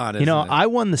right on, isn't it? I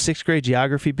won the 6th grade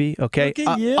geography bee, okay? Look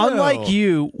at you. Unlike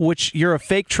you, which you're a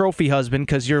fake trophy husband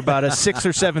because you're about a 6th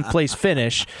or 7th place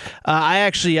finish,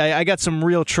 I got some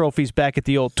real trophies back at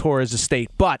the old Torres estate.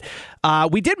 But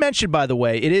we did mention, by the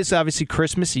way, it is obviously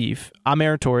Christmas Eve. I'm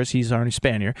Aaron Torres. He's Arnie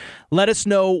Spanier. Let us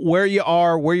know where you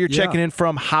are, where you're checking in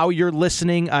from, how you're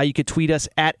listening. You could tweet us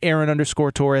at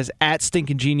Aaron_Torres, at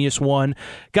StinkingGenius1.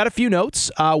 Got a few notes.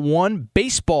 One,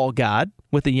 Baseball God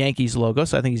with the Yankees logo,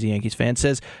 so I think he's a Yankees fan,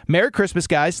 says, Merry Christmas,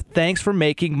 guys. Thanks for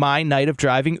making my night of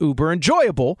driving Uber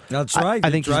enjoyable. That's right. I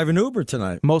think driving Uber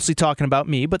tonight. Mostly talking about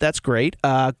me, but that's great.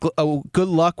 Good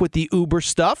luck with the Uber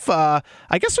stuff. I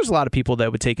guess there's a lot of people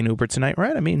that would take an Uber tonight,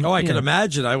 right? I mean, I can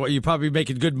imagine. You're probably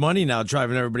making good money now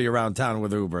driving everybody around town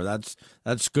with Uber. That's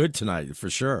that's good tonight for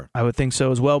sure. I would think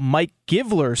so as well. Mike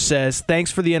Givler says,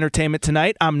 thanks for the entertainment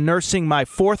tonight. I'm nursing my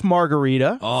 4th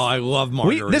margarita. Oh, I love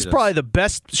margaritas. This is probably the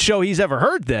best show he's ever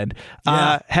heard then.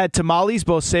 Yeah. Had tamales,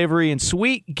 both savory and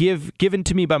sweet, given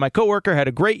to me by my coworker. Had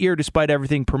a great year despite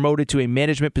everything. Promoted to a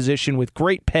management position with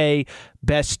great pay.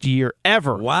 Best year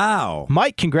ever. Wow.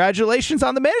 Mike, congratulations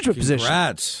on the management position.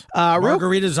 Congrats.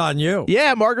 Margaritas on you.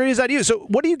 Yeah, margaritas on you. So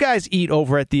what do you guys eat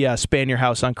over at the Spanier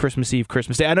house on Christmas Eve,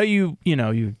 Christmas Day? I know you're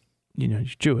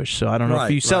Jewish, so I don't know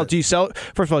if you sell. Do you sell?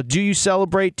 First of all, do you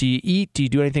celebrate? Do you eat? Do you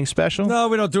do anything special? No,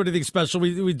 we don't do anything special.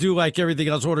 We do like everything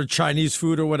else. Order Chinese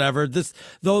food or whatever.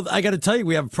 Though, I got to tell you,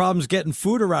 we have problems getting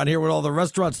food around here with all the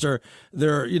restaurants. They're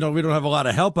we don't have a lot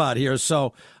of help out here.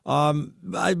 So,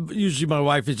 usually my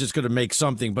wife is just going to make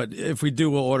something. But if we do,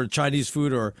 we'll order Chinese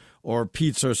food or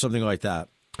pizza or something like that.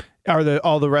 Are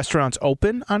all the restaurants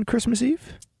open on Christmas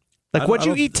Eve? Like, what'd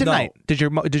you eat tonight?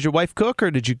 No. Did your wife cook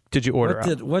or did you order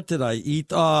out? What did I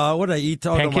eat? What did I eat?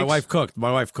 Oh, no, my wife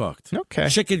cooked. Okay.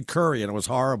 Chicken curry, and it was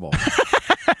horrible.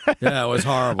 Yeah, it was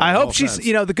horrible. I hope she's.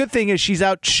 The good thing is she's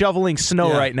out shoveling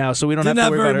snow right now, so we don't have to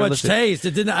worry about her. Didn't have very much taste.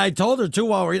 It didn't. I told her too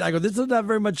while we're eating. I go, this doesn't have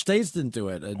very much taste into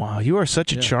it. And, wow, you are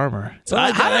such a charmer. So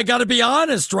I got to be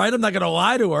honest, right? I'm not going to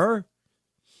lie to her.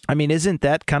 I mean, isn't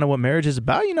that kind of what marriage is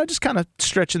about? Just kind of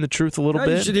stretching the truth a little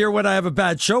bit. You should hear when I have a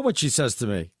bad show. What she says to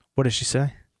me. What does she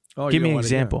say? Oh, give me an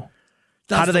example.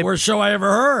 That's the worst show I ever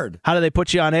heard. How do they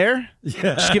put you on air?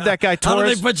 Yeah. Just give that guy Torres. How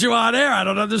do they put you on air? I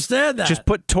don't understand that. Just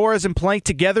put Torres and Plank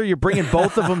together. You're bringing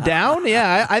both of them down.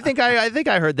 Yeah, I think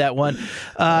I heard that one.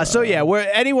 So yeah,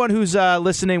 anyone who's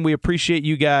listening, we appreciate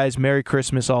you guys. Merry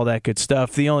Christmas, all that good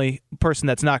stuff. The only person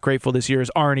that's not grateful this year is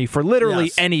Arnie for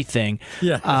literally anything.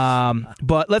 Yeah.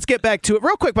 But let's get back to it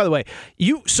real quick. By the way,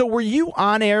 were you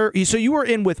on air? So you were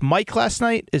in with Mike last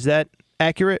night. Is that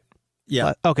accurate?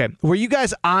 Yeah. Okay. Were you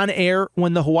guys on air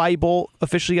when the Hawaii Bowl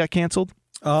officially got canceled?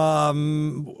 We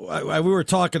were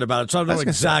talking about it, so I don't know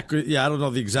exactly. Yeah, I don't know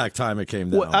the exact time it came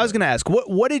down. Well, I was going to ask,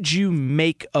 what did you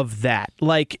make of that?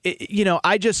 Like, I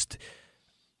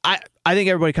think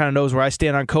everybody kind of knows where I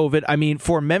stand on COVID. I mean,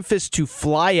 for Memphis to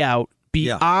fly out,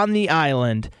 be on the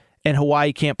island, and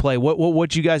Hawaii can't play.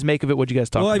 What'd you guys make of it? What'd you guys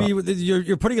talk about? Well, I mean,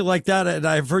 you're putting it like that, and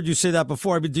I've heard you say that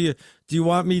before. I mean, do you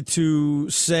want me to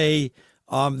say?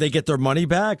 They get their money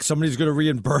back. Somebody's going to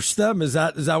reimburse them. Is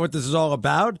that what this is all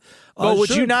about? Well,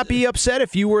 would you not be upset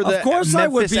if you were the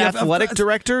Memphis athletic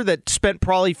director that spent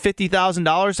probably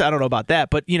 $50,000? I don't know about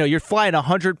that, but you're flying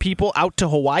 100 people out to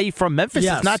Hawaii from Memphis.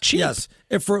 Yes, it's not cheap. Yes,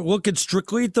 if we're looking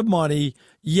strictly at the money,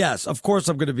 yes, of course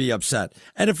I'm going to be upset.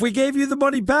 And if we gave you the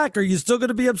money back, are you still going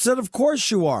to be upset? Of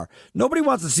course you are. Nobody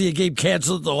wants to see a game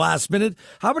canceled at the last minute.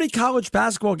 How many college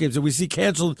basketball games did we see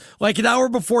canceled like an hour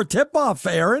before tip-off,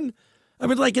 Aaron? I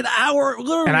mean, like an hour,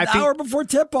 literally an hour before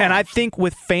tip-off. And I think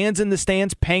with fans in the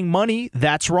stands paying money,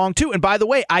 that's wrong too. And by the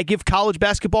way, I give college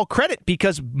basketball credit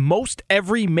because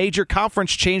every major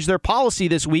conference changed their policy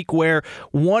this week where,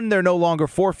 one, they're no longer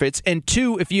forfeits, and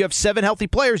two, if you have 7 healthy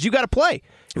players, you got to play.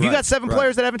 If you got 7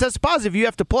 players that haven't tested positive, you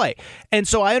have to play. And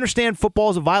so I understand football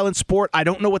is a violent sport. I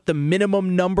don't know what the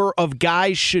minimum number of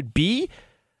guys should be.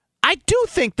 I do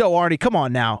think, though, Arnie, come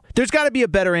on now, there's got to be a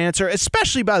better answer,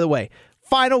 especially, by the way,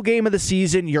 final game of the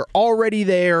season, you're already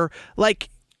there. Like,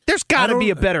 there's got to be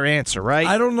a better answer, right?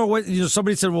 I don't know what,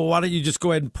 somebody said, well, why don't you just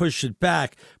go ahead and push it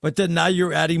back? But then now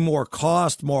you're adding more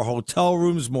cost, more hotel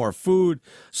rooms, more food,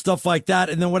 stuff like that.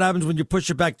 And then what happens when you push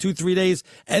it back 2-3 days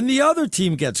and the other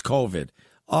team gets COVID?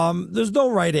 There's no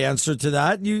right answer to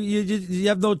that. You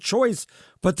have no choice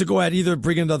but to go ahead, either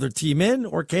bring another team in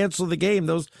or cancel the game.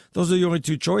 Those are the only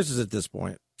 2 choices at this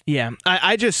point. Yeah,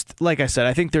 I just, like I said,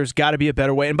 I think there's got to be a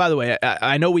better way. And by the way,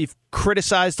 I know we've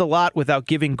criticized a lot without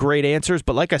giving great answers,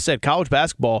 but like I said, college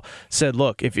basketball said,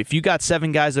 look, if you got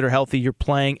 7 guys that are healthy, you're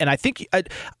playing. And I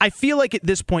feel like at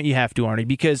this point you have to, Arnie,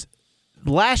 because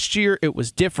last year it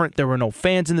was different. There were no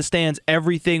fans in the stands.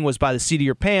 Everything was by the seat of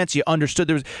your pants. You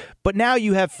understood but now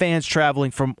you have fans traveling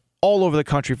from all over the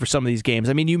country for some of these games.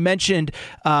 I mean, you mentioned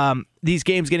these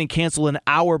games getting canceled an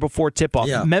hour before tip-off.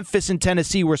 Yeah. Memphis and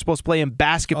Tennessee were supposed to play in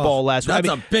basketball last week. That's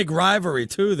a big rivalry,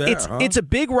 too, there. It's a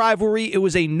big rivalry. It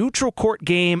was a neutral court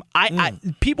game.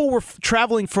 People were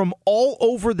traveling from all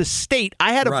over the state.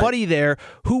 I had a buddy there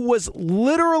who was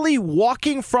literally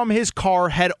walking from his car,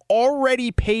 had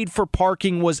already paid for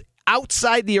parking, was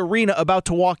outside the arena about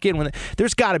to walk in.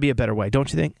 There's got to be a better way,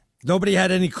 don't you think? Nobody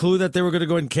had any clue that they were going to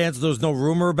go and cancel. There was no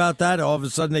rumor about that. All of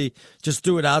a sudden, they just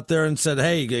threw it out there and said,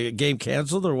 hey, game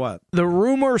canceled or what? The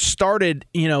rumor started,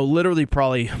 literally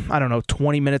probably,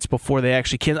 20 minutes before they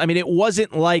actually canceled. I mean, it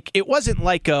wasn't like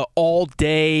a all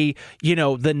day,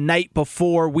 the night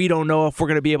before, we don't know if we're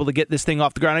going to be able to get this thing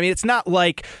off the ground. I mean, it's not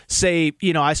like, say,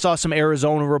 I saw some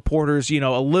Arizona reporters,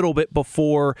 a little bit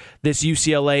before this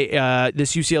UCLA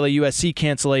USC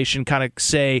cancellation kind of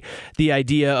say the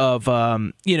idea of,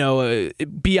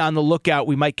 be on the lookout,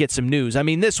 we might get some news. I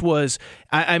mean, this was,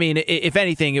 if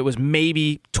anything, it was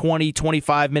maybe 20,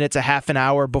 25 minutes, a half an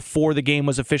hour before the game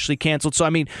was officially canceled. So, I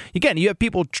mean, again, you have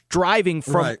people driving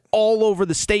from all over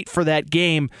the state for that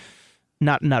game.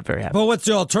 Not very happy. But what's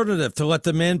the alternative? To let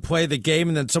them in, play the game,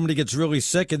 and then somebody gets really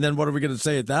sick, and then what are we going to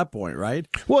say at that point, right?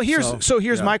 Well,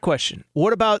 here's my question.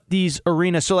 What about these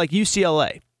arenas? So, like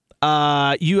UCLA,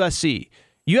 USC,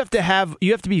 you have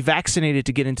to be vaccinated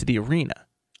to get into the arena.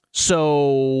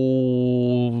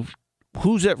 So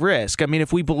who's at risk? I mean,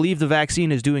 if we believe the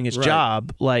vaccine is doing its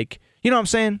job, like, you know what I'm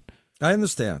saying? I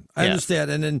understand.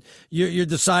 And then you're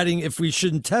deciding if we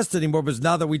shouldn't test anymore, but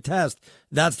now that we test,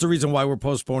 that's the reason why we're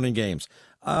postponing games.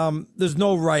 There's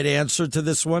no right answer to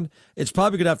this one. It's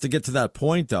probably going to have to get to that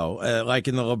point, though, like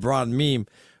in the LeBron meme.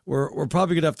 We're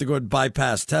probably going to have to go and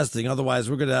bypass testing. Otherwise,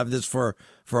 we're going to have this for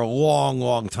a long,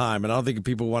 long time. And I don't think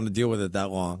people want to deal with it that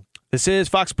long. This is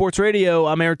Fox Sports Radio.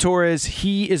 I'm Aaron Torres.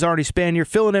 He is Artie Spanier,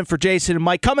 filling in for Jason and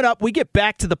Mike. Coming up, we get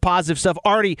back to the positive stuff.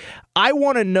 Artie, I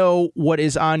want to know what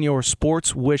is on your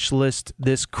sports wish list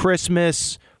this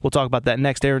Christmas. We'll talk about that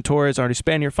next. Aaron Torres, Artie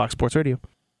Spanier, Fox Sports Radio.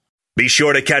 Be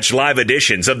sure to catch live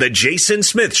editions of The Jason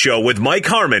Smith Show with Mike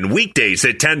Harmon weekdays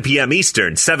at 10 p.m.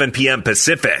 Eastern, 7 p.m.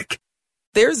 Pacific.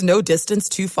 There's no distance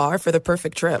too far for the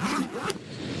perfect trip.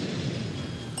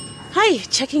 Hi,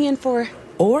 checking in for...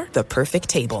 Or the perfect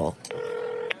table.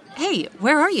 Hey,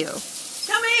 where are you?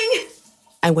 Coming!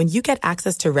 And when you get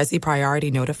access to Resi Priority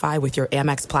Notify with your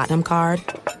Amex Platinum card...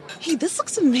 Hey, this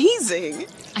looks amazing.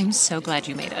 I'm so glad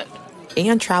you made it.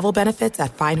 And travel benefits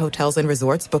at fine hotels and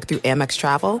resorts booked through Amex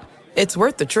Travel, it's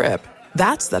worth the trip.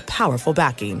 That's the powerful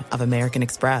backing of American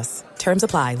Express. Terms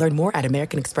apply. Learn more at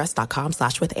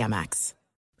americanexpress.com/withAmex.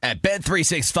 At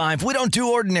Bet365, we don't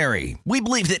do ordinary. We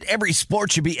believe that every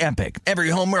sport should be epic. Every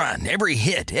home run, every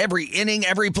hit, every inning,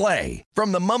 every play.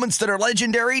 From the moments that are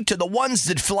legendary to the ones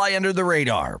that fly under the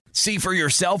radar. See for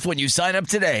yourself when you sign up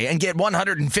today and get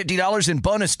 $150 in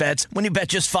bonus bets when you bet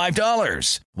just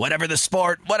 $5. Whatever the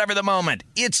sport, whatever the moment,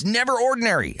 it's never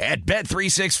ordinary at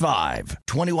Bet365.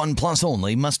 21 plus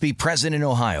only. Must be present in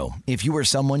Ohio. If you or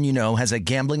someone you know has a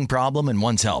gambling problem and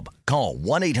wants help, call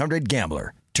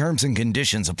 1-800-GAMBLER. Terms and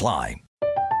conditions apply.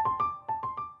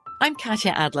 I'm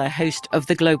Katya Adler, host of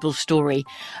The Global Story.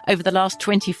 Over the last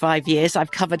 25 years,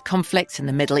 I've covered conflicts in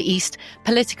the Middle East,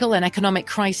 political and economic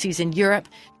crises in Europe,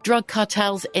 drug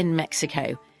cartels in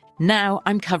Mexico. Now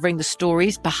I'm covering the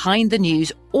stories behind the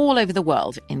news all over the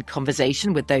world in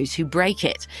conversation with those who break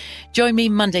it. Join me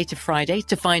Monday to Friday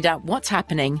to find out what's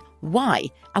happening, why,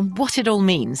 and what it all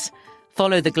means.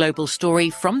 Follow The Global Story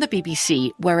from the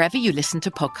BBC wherever you listen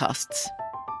to podcasts.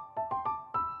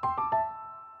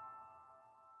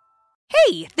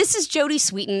 Hey, this is Jodie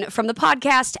Sweetin from the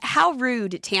podcast How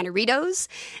Rude, Tanneritos.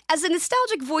 As a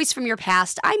nostalgic voice from your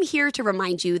past, I'm here to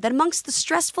remind you that amongst the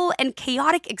stressful and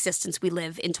chaotic existence we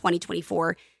live in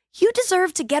 2024, you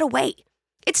deserve to get away.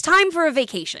 It's time for a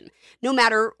vacation, no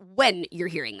matter when you're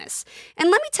hearing this.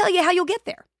 And let me tell you how you'll get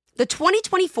there. The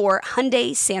 2024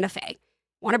 Hyundai Santa Fe.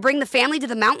 Want to bring the family to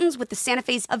the mountains with the Santa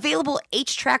Fe's available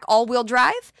H-Track all-wheel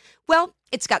drive? Well,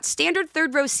 it's got standard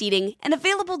third-row seating and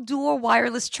available dual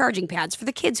wireless charging pads for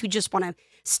the kids who just want to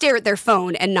stare at their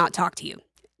phone and not talk to you.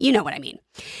 You know what I mean.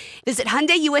 Visit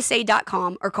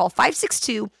HyundaiUSA.com or call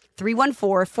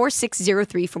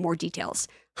 562-314-4603 for more details.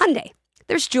 Hyundai,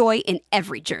 there's joy in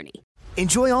every journey.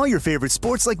 Enjoy all your favorite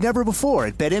sports like never before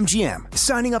at BetMGM.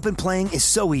 Signing up and playing is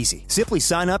so easy. Simply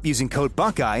sign up using code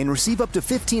Buckeye and receive up to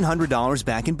 $1,500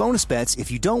 back in bonus bets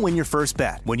if you don't win your first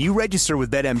bet. When you register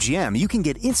with BetMGM, you can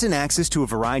get instant access to a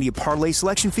variety of parlay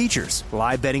selection features,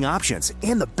 live betting options,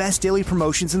 and the best daily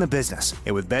promotions in the business.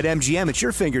 And with BetMGM at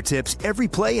your fingertips, every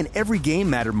play and every game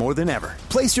matter more than ever.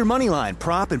 Place your moneyline,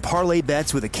 prop, and parlay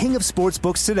bets with the king of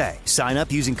sportsbooks today. Sign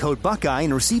up using code Buckeye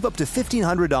and receive up to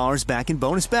 $1,500 back in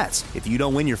bonus bets if you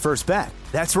don't win your first bet.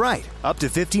 That's right, up to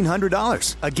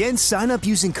 $1,500. Again, sign up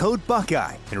using code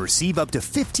Buckeye and receive up to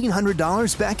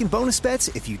 $1,500 back in bonus bets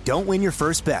if you don't win your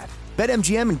first bet.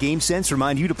 BetMGM and GameSense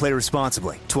remind you to play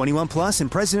responsibly. 21 plus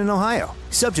and present in Ohio.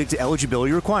 Subject to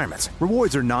eligibility requirements.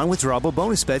 Rewards are non-withdrawable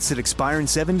bonus bets that expire in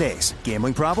 7 days.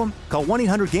 Gambling problem? Call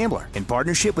 1-800-GAMBLER in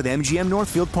partnership with MGM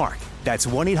Northfield Park. That's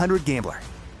 1-800-GAMBLER.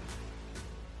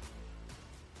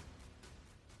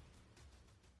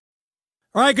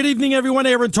 All right, good evening, everyone.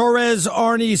 Aaron Torres,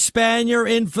 Arnie Spanier,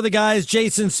 in for the guys,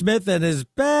 Jason Smith, and his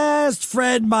best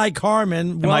friend, Mike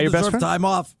Harmon. Am I your best friend? Time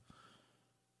off.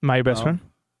 Am I your best friend?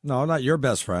 No, not your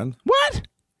best friend. What?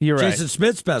 You're right. Jason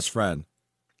Smith's best friend.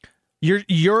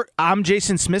 I'm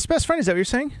Jason Smith's best friend? Is that what you're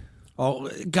saying? Oh,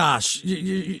 gosh.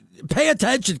 You pay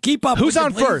attention. Keep up. Who's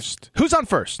on first? Who's on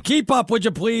first? Keep up, would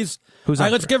you please? Who's All on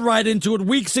right, let's first? get right into it.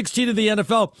 Week 16 of the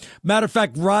NFL. Matter of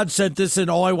fact, Rod sent this in.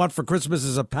 All I want for Christmas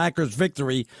is a Packers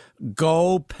victory.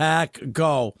 Go, Pack,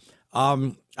 go.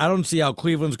 I don't see how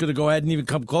Cleveland's going to go ahead and even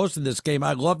come close to this game.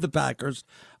 I love the Packers.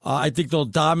 I think they'll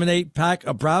dominate.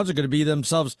 Browns are going to be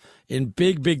themselves in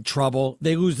big, big trouble.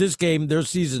 They lose this game, their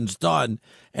season's done,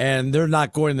 and they're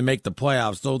not going to make the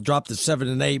playoffs. They'll drop to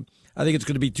 7-8. I think it's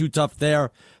going to be too tough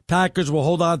there. Packers will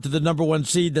hold on to the number one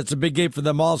seed. That's a big game for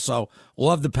them also.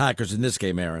 Love the Packers in this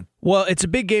game, Aaron. Well, it's a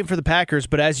big game for the Packers,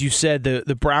 but as you said,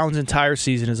 the Browns' entire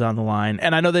season is on the line.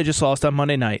 And I know they just lost on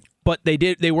Monday night, but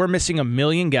they were missing 1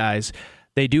 million guys.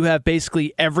 They do have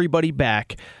basically everybody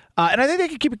back. And I think they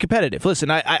can keep it competitive. Listen,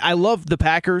 I love the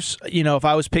Packers. You know, if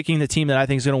I was picking the team that I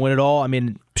think is going to win it all, I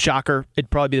mean, shocker,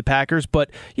 it'd probably be the Packers.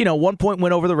 But, 1 point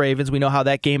win over the Ravens. We know how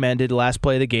that game ended, last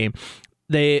play of the game.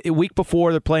 A week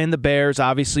before, they're playing the Bears.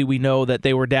 Obviously, we know that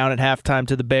they were down at halftime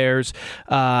to the Bears.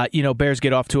 Bears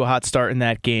get off to a hot start in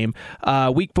that game.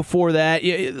 Week before that,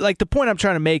 like the point I'm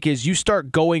trying to make is you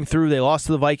start going through. They lost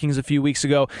to the Vikings a few weeks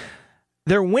ago.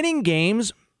 They're winning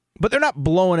games, but they're not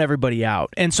blowing everybody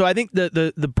out. And so I think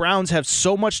the Browns have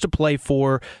so much to play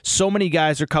for. So many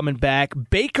guys are coming back.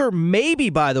 Baker, maybe,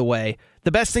 by the way,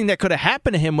 the best thing that could have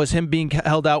happened to him was him being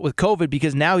held out with COVID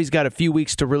because now he's got a few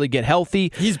weeks to really get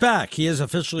healthy. He's back. He is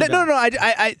officially back. No.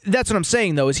 I that's what I'm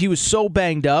saying, though, is he was so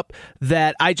banged up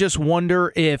that I just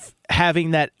wonder if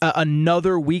having that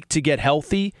another week to get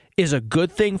healthy is a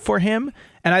good thing for him.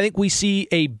 And I think we see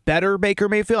a better Baker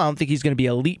Mayfield. I don't think he's going to be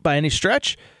elite by any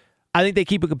stretch. I think they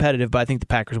keep it competitive, but I think the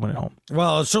Packers win at home.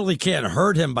 Well, it certainly can't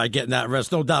hurt him by getting that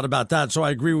rest, no doubt about that. So I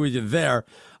agree with you there.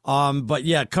 But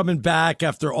yeah, coming back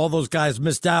after all those guys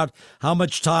missed out, how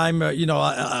much time,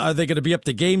 are they going to be up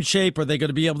to game shape? Are they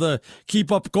going to be able to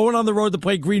keep up going on the road to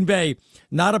play Green Bay?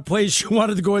 Not a place you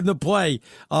wanted to go in to play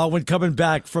when coming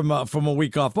back from a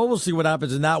week off. But we'll see what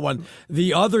happens in that one.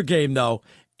 The other game, though,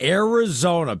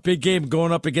 Arizona, big game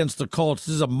going up against the Colts.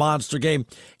 This is a monster game.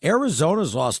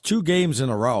 Arizona's lost 2 games in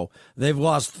a row. They've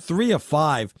lost 3 of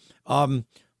 5.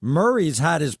 Murray's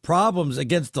had his problems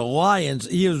against the Lions.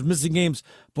 He was missing games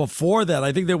before that.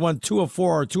 I think they won 2 of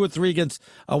 4 or 2 of 3 against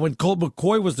when Colt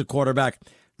McCoy was the quarterback.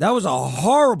 That was a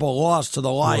horrible loss to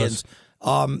the Lions.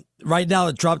 Right now,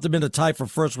 it dropped them in a tie for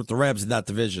first with the Rams in that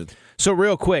division. So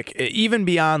real quick, even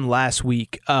beyond last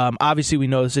week, obviously we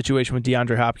know the situation with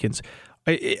DeAndre Hopkins.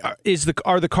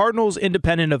 Are the Cardinals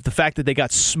independent of the fact that they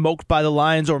got smoked by the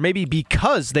Lions, or maybe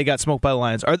because they got smoked by the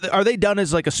Lions? Are they done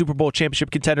as like a Super Bowl championship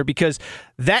contender? Because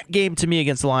that game to me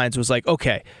against the Lions was like,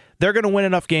 okay, they're going to win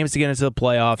enough games to get into the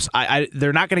playoffs.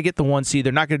 They're not going to get the 1 seed.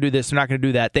 They're not going to do this. They're not going to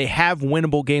do that. They have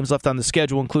winnable games left on the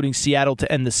schedule, including Seattle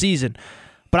to end the season.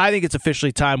 But I think it's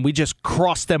officially time. We just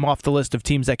crossed them off the list of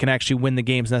teams that can actually win the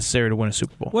games necessary to win a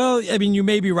Super Bowl. Well, I mean, you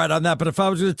may be right on that, but if I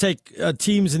was going to take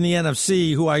teams in the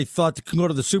NFC who I thought could go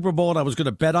to the Super Bowl and I was going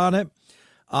to bet on it,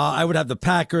 I would have the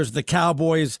Packers, the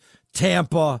Cowboys,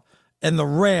 Tampa, and the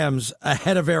Rams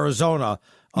ahead of Arizona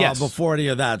before any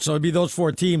of that. So it'd be those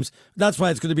 4 teams. That's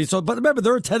why it's going to be so. But remember,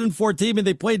 they're a 10-4 team, and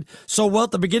they played so well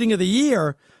at the beginning of the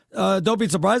year. Don't be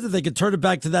surprised if they could turn it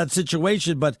back to that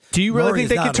situation. But do you really think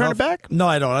they could turn it back? No,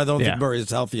 I don't. I don't think Murray is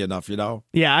healthy enough,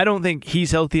 Yeah, I don't think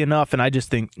he's healthy enough, and I just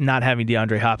think not having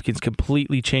DeAndre Hopkins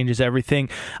completely changes everything.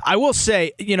 I will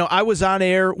say, I was on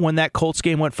air when that Colts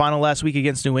game went final last week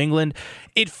against New England.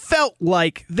 It felt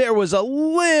like there was a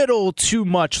little too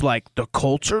much like the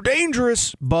Colts are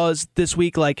dangerous buzz this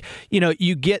week. Like,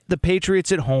 you get the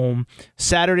Patriots at home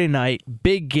Saturday night,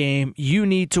 big game. You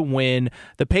need to win.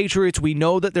 The Patriots, we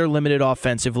know that they're limited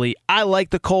offensively. I like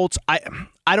the Colts. I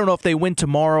don't know if they win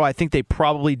tomorrow. I think they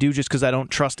probably do just because I don't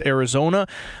trust Arizona.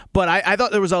 But I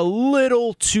thought there was a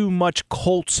little too much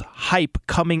Colts hype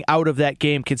coming out of that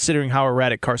game considering how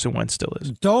erratic Carson Wentz still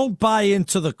is. Don't buy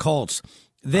into the Colts.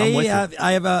 There's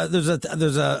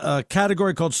a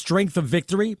category called strength of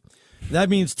victory. That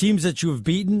means teams that you have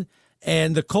beaten.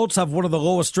 And the Colts have one of the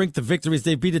lowest strength of victories.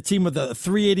 They beat a team with a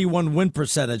 381 win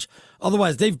percentage.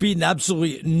 Otherwise, they've beaten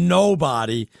absolutely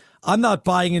nobody. I'm not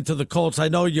buying into the Colts. I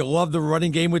know you love the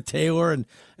running game with Taylor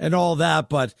and all that,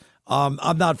 but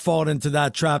I'm not falling into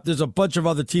that trap. There's a bunch of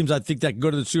other teams I think that can go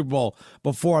to the Super Bowl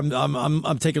before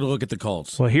I'm taking a look at the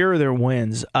Colts. Well, here are their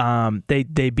wins.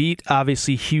 They beat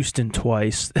obviously Houston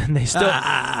twice. they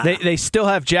still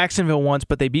have Jacksonville once,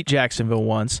 but they beat Jacksonville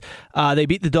once. They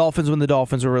beat the Dolphins when the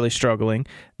Dolphins were really struggling.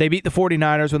 They beat the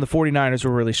 49ers when the 49ers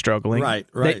were really struggling.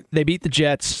 Right. They beat the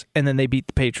Jets, and then they beat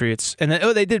the Patriots. And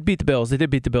then they did beat the Bills. They did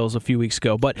beat the Bills a few weeks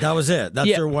ago. But that was it. That's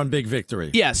their one big victory.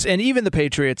 Yes, and even the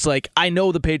Patriots, I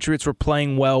know the Patriots were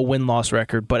playing well, win-loss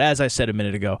record, but as I said a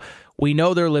minute ago, we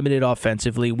know they're limited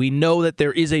offensively. We know that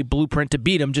there is a blueprint to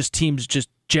beat them, just teams just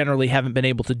generally haven't been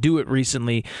able to do it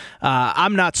recently.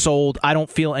 I'm not sold. I don't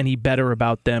feel any better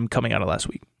about them coming out of last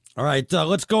week. All right,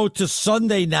 let's go to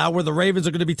Sunday now, where the Ravens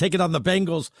are going to be taking on the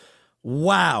Bengals.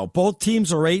 Wow, both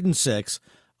teams are 8-6.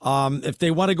 If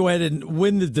they want to go ahead and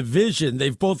win the division,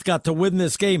 they've both got to win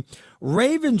this game.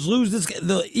 Ravens lose this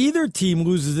game. Either team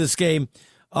loses this game,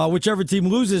 whichever team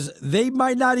loses, they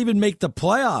might not even make the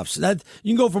playoffs. That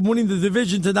you can go from winning the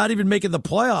division to not even making the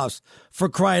playoffs, for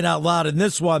crying out loud. In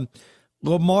this one,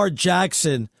 Lamar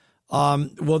Jackson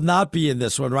will not be in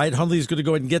this one, right? Hundley's going to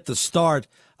go ahead and get the start.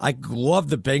 I love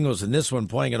the Bengals in this one,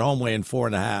 playing at home, laying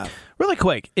 4.5. Really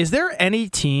quick, is there any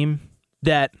team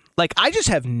that, I just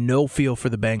have no feel for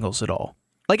the Bengals at all?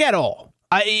 At all.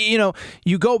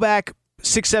 You go back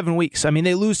 6-7 weeks. I mean,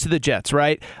 they lose to the Jets,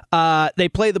 right? They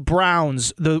play the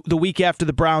Browns the week after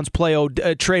the Browns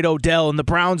trade Odell, and the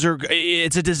Browns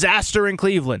it's a disaster in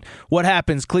Cleveland. What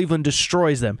happens? Cleveland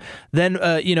destroys them. Then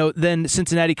then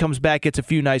Cincinnati comes back, gets a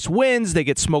few nice wins. They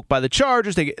get smoked by the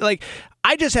Chargers.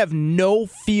 I just have no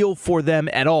feel for them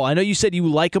at all. I know you said you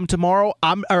like them tomorrow,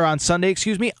 or on Sunday,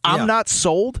 excuse me. I'm not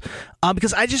sold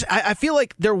because I feel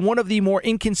like they're one of the more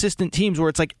inconsistent teams where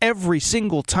it's every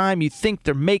single time you think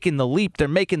they're making the leap, they're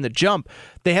making the jump,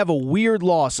 they have a weird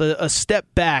loss, a step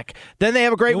back. Then they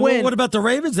have a great win. What about the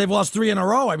Ravens? They've lost 3 in a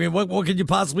row. I mean, what could you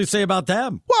possibly say about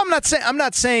them? Well, I'm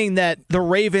not saying that the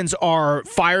Ravens are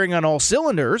firing on all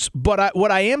cylinders, but what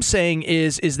I am saying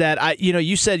is that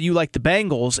you said you like the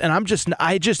Bengals, and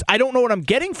I don't know what I'm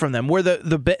getting from them. Where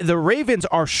the Ravens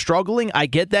are struggling, I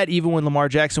get that. Even when Lamar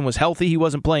Jackson was healthy, he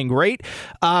wasn't playing great.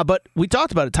 But we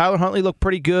talked about it. Tyler Huntley looked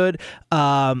pretty good.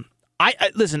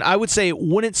 Listen, I would say it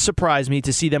wouldn't surprise me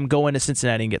to see them go into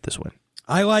Cincinnati and get this win.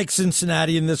 I like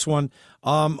Cincinnati in this one.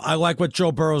 I like what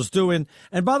Joe Burrow's doing.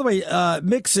 And by the way,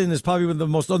 Mixon is probably one of the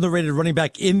most underrated running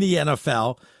back in the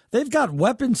NFL. They've got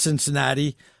weapons,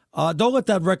 Cincinnati. Don't let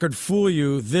that record fool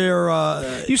you.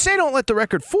 You say don't let the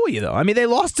record fool you, though. I mean, they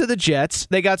lost to the Jets.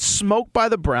 They got smoked by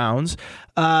the Browns.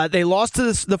 They lost to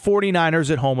the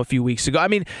 49ers at home a few weeks ago. I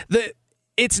mean,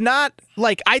 it's not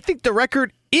I think the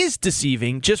record is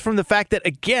deceiving just from the fact that,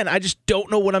 again, I just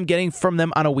don't know what I'm getting from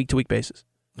them on a week-to-week basis.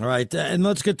 All right, and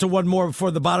let's get to one more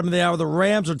before the bottom of the hour. The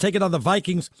Rams are taking on the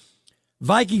Vikings.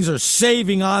 Vikings are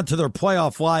saving on to their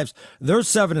playoff lives. They're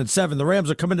 7-7. The Rams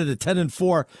are coming in at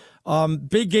 10-4.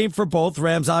 Big game for both.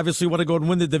 Rams obviously want to go and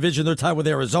win the division. They're tied with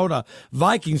Arizona.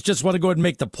 Vikings just want to go ahead and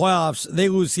make the playoffs. They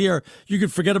lose here, you can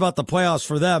forget about the playoffs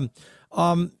for them.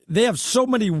 They have so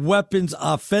many weapons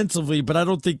offensively, but I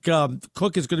don't think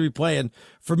Cook is going to be playing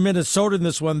for Minnesota in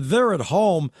this one. They're at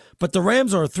home, but the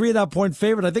Rams are a 3.5-point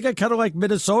favorite. I think I kind of like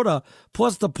Minnesota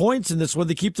plus the points in this one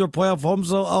to keep their playoff homes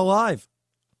alive.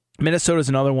 Minnesota's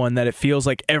another one that it feels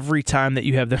like every time that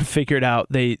you have them figured out,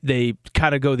 they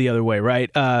kind of go the other way, right?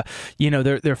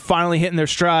 They're finally hitting their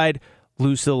stride,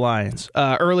 lose to the Lions.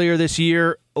 Earlier this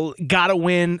year, got to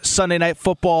win Sunday Night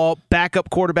Football, backup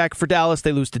quarterback for Dallas,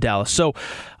 they lose to Dallas. So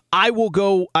I will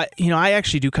go, I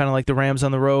actually do kind of like the Rams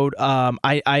on the road.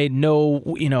 I know,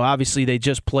 obviously they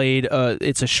just played,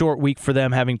 it's a short week for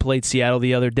them having played Seattle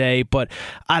the other day, but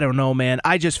I don't know, man.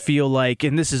 I just feel like,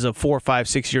 and this is a 4, 5,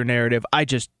 6 year narrative, I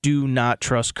just do not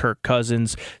trust Kirk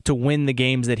Cousins to win the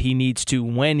games that he needs to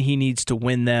when he needs to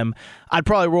win them. I'd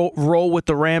probably roll with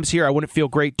the Rams here. I wouldn't feel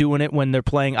great doing it when they're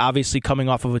playing, obviously coming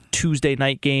off of a Tuesday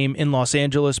night game in Los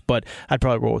Angeles, but I'd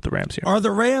probably roll with the Rams here. Are the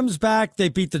Rams back? They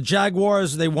beat the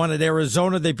Jaguars. They won at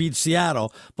Arizona. They beat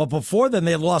Seattle. But before then,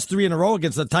 they had lost 3 in a row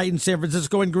against the Titans, San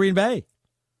Francisco, and Green Bay.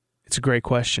 It's a great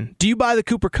question. Do you buy the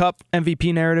Cooper Kupp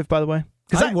MVP narrative, by the way?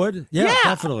 I would. Yeah,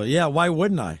 definitely. Yeah, why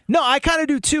wouldn't I? No, I kind of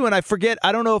do too, and I forget.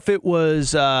 I don't know if it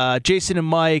was Jason and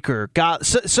Mike or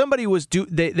somebody was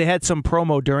they had some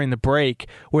promo during the break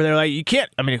where they're like, you can't.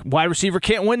 I mean, wide receiver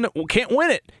can't win it, can't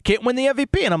win the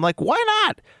MVP, and I'm like, why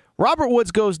not? Robert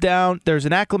Woods goes down. There's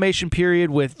an acclimation period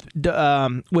with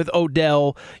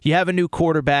Odell. You have a new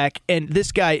quarterback, and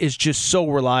this guy is just so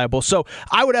reliable. So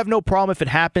I would have no problem if it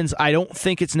happens. I don't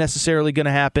think it's necessarily going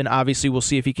to happen. Obviously, we'll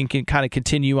see if he can kind of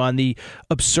continue on the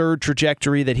absurd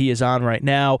trajectory that he is on right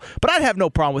now. But I'd have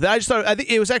no problem with it. I think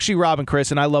it was actually Rob and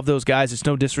Chris, and I love those guys. It's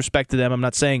no disrespect to them. I'm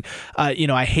not saying,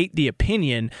 I hate the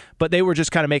opinion, but they were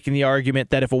just kind of making the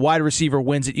argument that if a wide receiver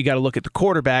wins it, you got to look at the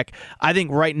quarterback. I think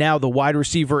right now the wide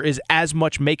receiver is as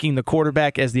much making the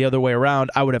quarterback as the other way around.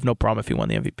 I would have no problem if he won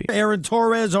the MVP. Aaron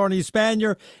Torres, Arnie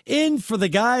Spanier, in for the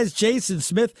guys, Jason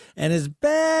Smith, and his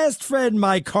best friend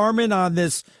Mike Harmon on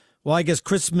this, well, I guess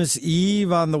Christmas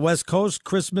Eve on the West Coast,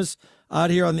 Christmas out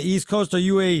here on the East Coast. Are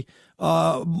you a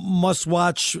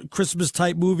must-watch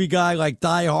Christmas-type movie guy like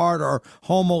Die Hard or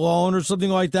Home Alone or something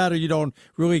like that, or you don't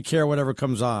really care whatever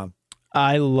comes on?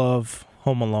 I love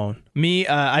Home Alone.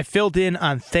 I filled in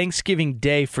on Thanksgiving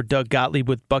Day for Doug Gottlieb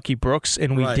with Bucky Brooks,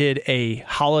 and we did a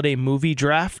holiday movie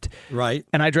draft. Right.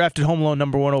 And I drafted Home Alone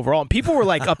 #1 overall. And people were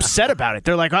like upset about it.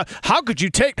 They're like, how could you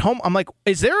take Home? I'm like,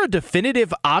 is there a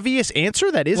definitive, obvious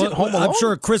answer that isn't Home Alone? I'm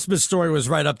sure A Christmas Story was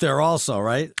right up there also,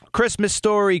 right? Christmas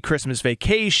Story, Christmas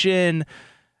Vacation,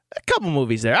 a couple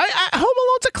movies there. Home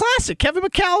Alone's a classic. Kevin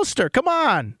McAllister, come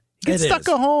on. Get stuck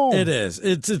at home. It is.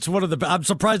 It's one of the. I'm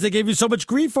surprised they gave you so much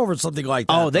grief over something like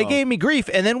that. Oh, they gave me grief,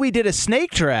 and then we did a snake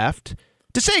draft.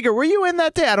 DeSager, were you in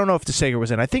that day? I don't know if DeSager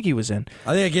was in. I think he was in.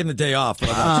 I think I gave him the day off. But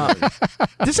I'm not sure.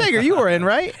 DeSager, you were in,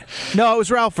 right? No, it was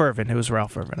Ralph Irvin. I think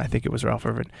it was Ralph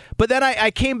Irvin. But then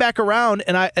I came back around,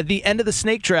 and at the end of the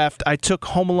snake draft, I took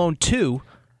Home Alone 2.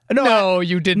 No,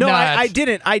 you did not. No, I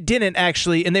didn't. I didn't,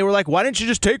 actually. And they were like, why didn't you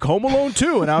just take Home Alone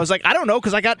 2? And I was like, I don't know,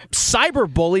 because I got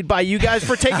cyber-bullied by you guys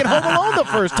for taking Home Alone the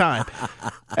first time.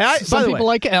 Some people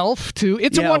like Elf, too.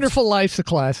 It's a Wonderful Life's a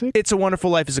classic. It's a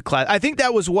Wonderful Life is a classic. I think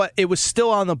that was it was still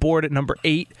on the board at number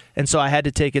 8, and so I had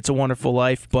to take It's a Wonderful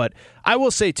Life. But I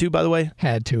will say, too, by the way.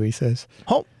 Had to, he says.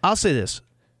 I'll say this.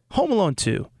 Home Alone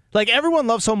 2. Like, everyone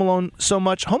loves Home Alone so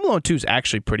much. Home Alone 2 is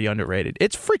actually pretty underrated.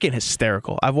 It's freaking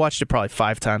hysterical. I've watched it probably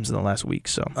 5 times in the last week.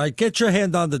 So, all right, get your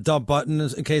hand on the dump button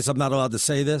in case I'm not allowed to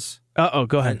say this. Uh-oh,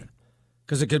 go ahead.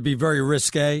 Because it could be very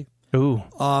risque. Ooh.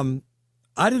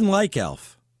 I didn't like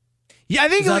Elf. Yeah, I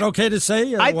think is that okay to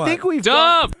say? I think we've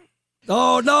dump.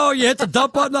 Oh no! You hit the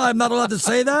dump button. I'm not allowed to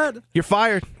say that. You're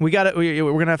fired. We got it.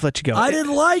 We're gonna have to let you go. I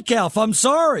didn't like Elf. I'm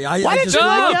sorry. Why didn't you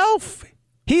like Elf?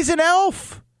 He's an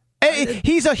elf.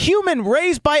 He's a human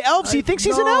raised by elves. He thinks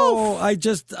he's an elf. I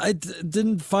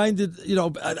didn't find it.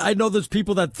 I know there's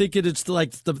people that think it's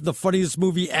like the funniest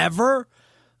movie ever.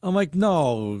 I'm like,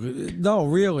 no,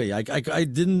 really. I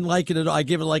didn't like it at all. I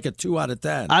give it like a 2 out of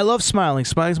 10. I love Smiling.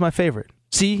 Smiling's my favorite.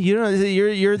 See,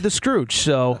 you're the Scrooge.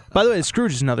 So, by the way,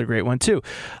 Scrooge is another great one too.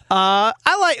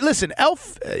 Listen,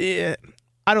 Elf.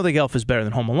 I don't think Elf is better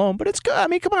than Home Alone, but it's good. I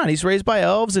mean, come on, he's raised by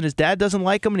elves, and his dad doesn't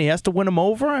like him, and he has to win him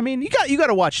over. I mean, you got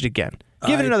to watch it again.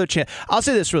 Give it another chance. I'll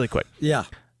say this really quick. Yeah,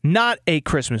 not a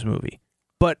Christmas movie,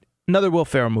 but another Will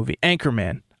Ferrell movie,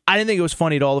 Anchorman. I didn't think it was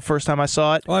funny at all the first time I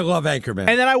saw it. Oh, I love Anchorman.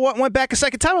 And then I went back a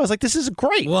second time. I was like, this is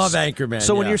great. Love Anchorman.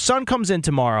 So when your son comes in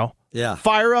tomorrow,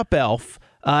 fire up Elf.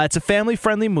 It's a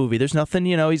family-friendly movie. There's nothing,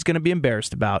 he's going to be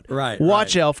embarrassed about. Right.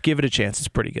 Watch Elf. Give it a chance. It's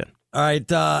pretty good. All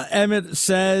right, Emmett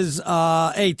says,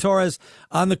 hey, Torres,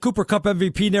 on the Cooper Cup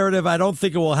MVP narrative, I don't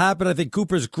think it will happen. I think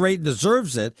Cooper's great and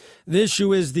deserves it. The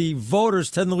issue is the voters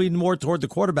tend to lean more toward the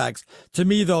quarterbacks. To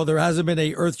me, though, there hasn't been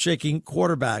a earth-shaking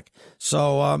quarterback.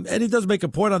 So, and he does make a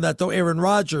point on that, though. Aaron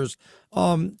Rodgers,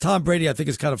 Tom Brady, I think,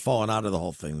 has kind of fallen out of the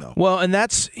whole thing, though. Well, and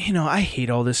that's, I hate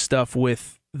all this stuff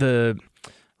with the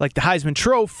Heisman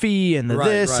Trophy and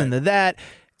and the that.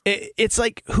 It's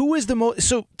like, who is the most...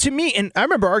 So, to me, and I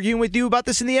remember arguing with you about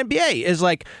this in the NBA, is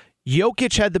like,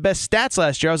 Jokic had the best stats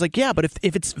last year. I was like, yeah, but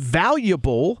if it's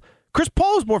valuable... Chris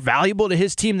Paul is more valuable to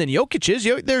his team than Jokic is.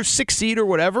 They're 6th seed or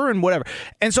whatever.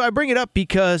 And so I bring it up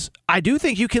because I do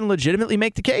think you can legitimately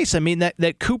make the case. I mean,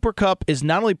 that Cooper Kupp is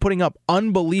not only putting up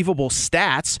unbelievable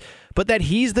stats, but that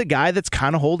he's the guy that's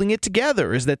kind of holding it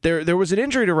together. Is that there was an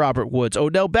injury to Robert Woods.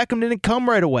 Odell Beckham didn't come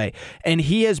right away. And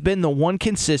he has been the one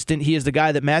consistent. He is the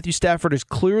guy that Matthew Stafford is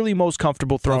clearly most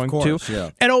comfortable throwing to.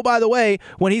 Yeah. And oh, by the way,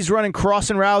 when he's running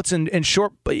crossing routes and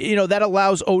short, that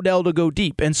allows Odell to go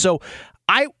deep. And so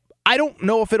I don't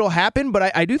know if it'll happen,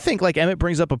 but I do think, like Emmett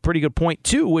brings up a pretty good point,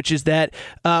 too, which is that,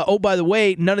 by the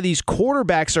way, none of these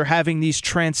quarterbacks are having these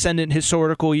transcendent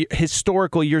historical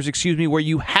years, where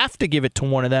you have to give it to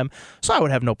one of them. So I would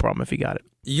have no problem if he got it.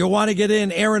 You want to get in,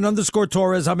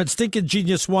 Aaron_Torres. I'm at Stinking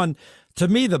Genius 1. To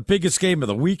me, the biggest game of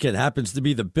the weekend happens to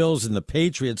be the Bills and the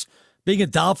Patriots. Being a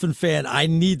Dolphin fan, I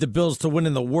need the Bills to win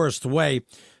in the worst way.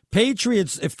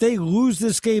 Patriots, if they lose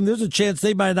this game, there's a chance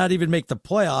they might not even make the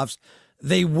playoffs.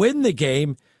 They win the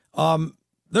game,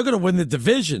 they're going to win the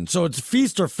division. So it's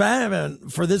feast or famine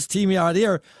for this team out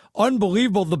here.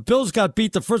 Unbelievable. The Bills got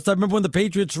beat the first time. Remember when the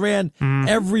Patriots ran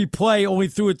every play, only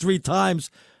threw it 3 times?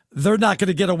 They're not going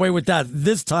to get away with that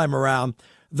this time around.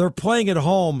 They're playing at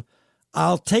home.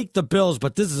 I'll take the Bills,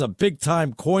 but this is a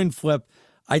big-time coin flip.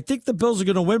 I think the Bills are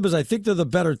going to win because I think they're the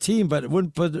better team, but it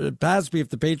wouldn't put it past me if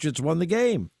the Patriots won the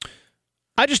game.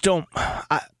 I just don't.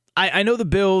 I know the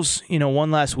Bills,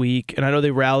 won last week, and I know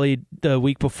they rallied the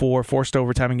week before, forced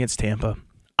overtime against Tampa.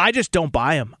 I just don't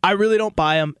buy them. I really don't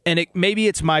buy them. And maybe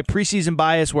it's my preseason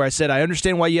bias where I said I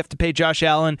understand why you have to pay Josh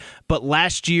Allen, but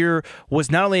last year was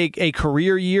not only a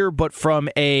career year, but from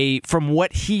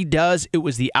what he does, it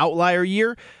was the outlier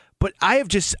year. But I have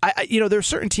just, there are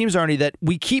certain teams, Arnie, that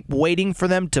we keep waiting for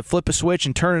them to flip a switch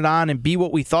and turn it on and be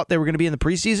what we thought they were going to be in the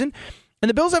preseason. And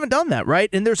the Bills haven't done that, right?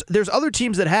 And there's other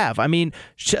teams that have. I mean,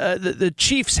 the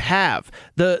Chiefs have.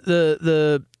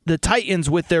 The Titans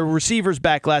with their receivers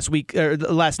back last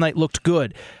night looked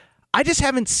good. I just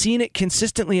haven't seen it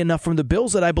consistently enough from the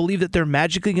Bills that I believe that they're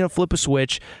magically going to flip a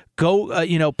switch, go,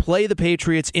 play the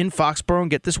Patriots in Foxborough and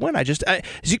get this win.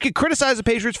 You could criticize the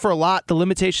Patriots for a lot, the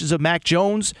limitations of Mac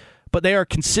Jones, but they are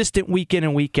consistent week in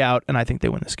and week out, and I think they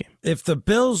win this game. If the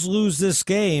Bills lose this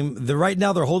game, right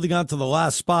now they're holding on to the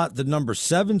last spot, the number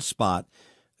 7 spot.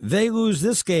 They lose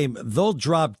this game, they'll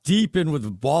drop deep in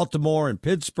with Baltimore and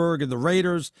Pittsburgh and the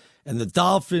Raiders and the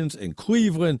Dolphins and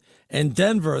Cleveland and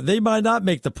Denver. They might not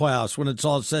make the playoffs when it's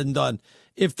all said and done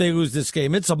if they lose this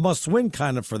game. It's a must-win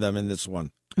kind of for them in this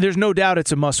one. There's no doubt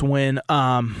it's a must-win.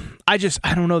 I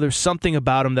don't know. There's something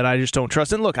about them that I just don't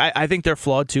trust. And look, I think they're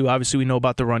flawed too. Obviously, we know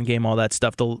about the run game, all that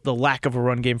stuff, the lack of a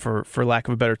run game for lack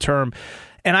of a better term.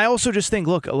 And I also just think,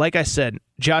 look, like I said,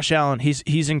 Josh Allen,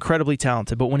 he's incredibly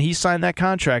talented. But when he signed that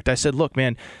contract, I said, look,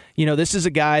 man, this is a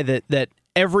guy that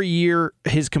every year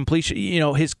his completion,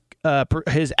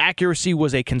 his accuracy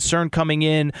was a concern coming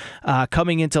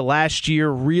into last year.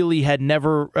 Really had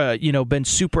never, been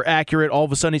super accurate. All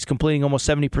of a sudden, he's completing almost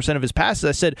 70% of his passes.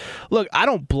 I said, look, I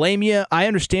don't blame you. I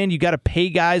understand you got to pay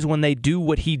guys when they do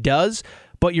what he does.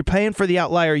 But you're paying for the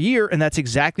outlier year, and that's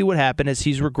exactly what happened as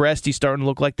he's regressed. He's starting to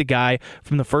look like the guy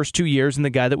from the first 2 years and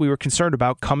the guy that we were concerned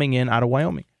about coming in out of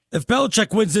Wyoming. If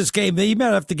Belichick wins this game, he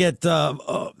might have to get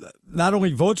not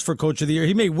only votes for Coach of the Year,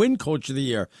 he may win Coach of the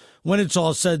Year when it's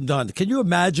all said and done. Can you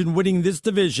imagine winning this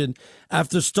division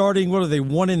after starting,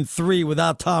 1-3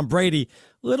 without Tom Brady?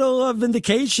 Little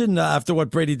vindication after what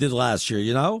Brady did last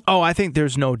year, Oh, I think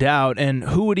there's no doubt. And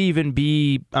who would even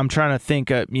be, I'm trying to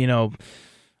think,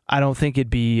 I don't think it'd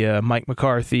be Mike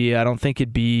McCarthy. I don't think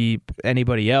it'd be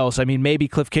anybody else. I mean, maybe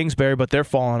Cliff Kingsbury, but they're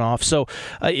falling off. So,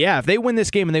 if they win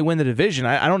this game and they win the division,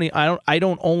 I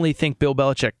don't only think Bill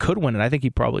Belichick could win it. I think he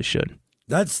probably should.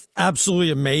 That's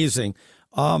absolutely amazing.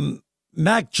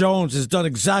 Mac Jones has done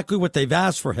exactly what they've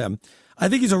asked for him. I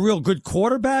think he's a real good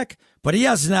quarterback, but he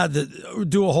hasn't had to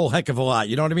do a whole heck of a lot.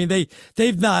 You know what I mean?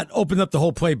 They've not opened up the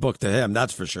whole playbook to him,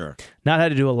 that's for sure. Not had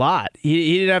to do a lot.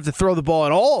 He didn't have to throw the ball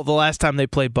at all the last time they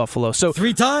played Buffalo. So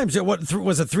 3 times.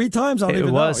 Was it 3 times? I don't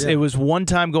even know. Yeah. It was 1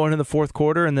 time going in the fourth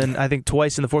quarter, and then I think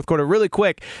twice in the fourth quarter. Really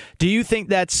quick, do you think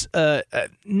that's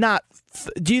not?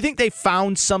 Do you think they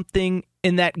found something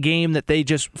in that game that they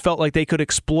just felt like they could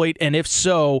exploit? And if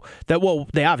so, they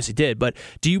obviously did, but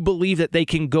do you believe that they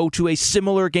can go to a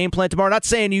similar game plan tomorrow? Not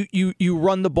saying you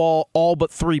run the ball all but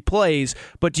 3 plays,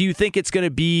 but do you think it's going to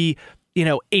be,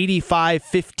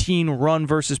 85-15 run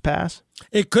versus pass?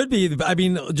 It could be. I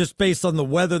mean, just based on the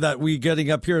weather that we're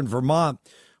getting up here in Vermont,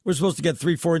 we're supposed to get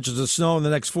 3-4 inches of snow in the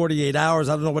next 48 hours.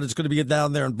 I don't know what it's going to be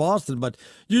down there in Boston, but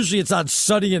usually it's not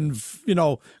sunny and,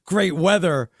 great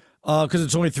weather because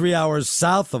it's only 3 hours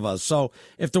south of us. So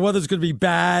if the weather's going to be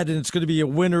bad and it's going to be a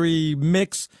wintry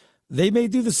mix, they may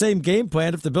do the same game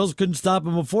plan. If the Bills couldn't stop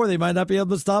him before, they might not be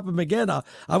able to stop him again.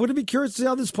 I would be curious to see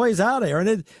how this plays out,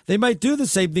 Aaron. They might do the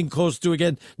same thing close to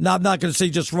again. Now, I'm not going to say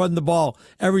just run the ball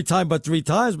every time but 3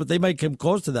 times, but they might come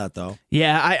close to that, though.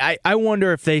 Yeah, I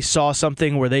wonder if they saw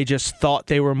something where they just thought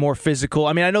they were more physical.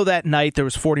 I mean, I know that night there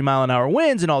was 40-mile-an-hour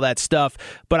winds and all that stuff,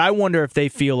 but I wonder if they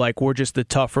feel like we're just the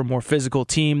tougher, more physical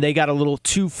team. They got a little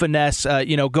too finesse,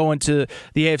 going to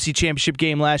the AFC Championship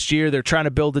game last year. They're trying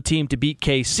to build a team to beat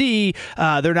KC.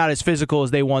 They're not as physical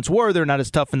as they once were. They're not as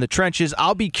tough in the trenches.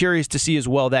 I'll be curious to see as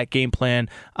well that game plan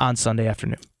on Sunday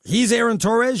afternoon. He's Aaron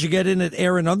Torres. You get in at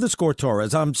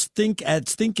Aaron_Torres. I'm Stink at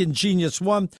Stinkin' Genius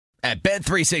 1. At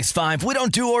Bet365, we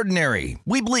don't do ordinary.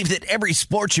 We believe that every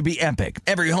sport should be epic.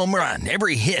 Every home run,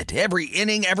 every hit, every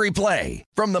inning, every play.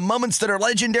 From the moments that are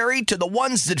legendary to the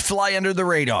ones that fly under the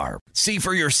radar. See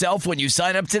for yourself when you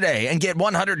sign up today and get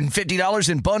 $150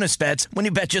 in bonus bets when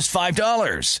you bet just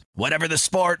 $5. Whatever the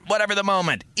sport, whatever the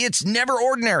moment, it's never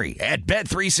ordinary at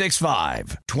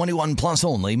Bet365. 21 plus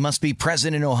only. Must be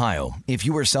present in Ohio. If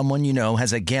you or someone you know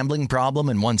has a gambling problem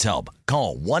and wants help,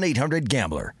 call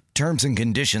 1-800-GAMBLER. Terms and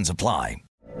conditions apply.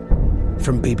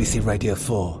 From BBC Radio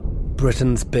 4,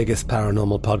 Britain's biggest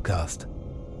paranormal podcast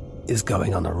is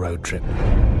going on a road trip.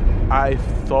 I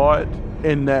thought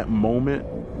in that moment,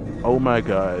 oh my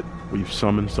God, we've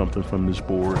summoned something from this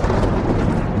board.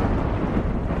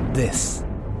 This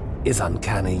is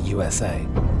Uncanny USA.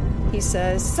 He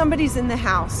says, somebody's in the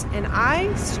house, and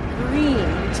I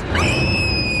screamed.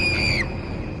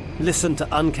 Listen to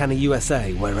Uncanny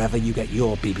USA wherever you get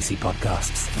your BBC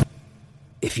podcasts,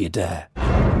 if you dare.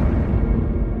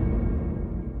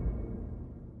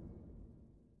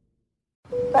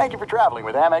 Thank you for traveling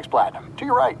with Amex Platinum. To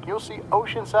your right, you'll see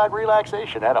oceanside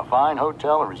relaxation at a fine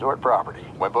hotel and resort property.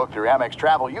 When booked through Amex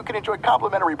Travel, you can enjoy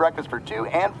complimentary breakfast for 2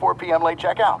 and 4 p.m. late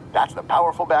checkout. That's the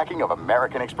powerful backing of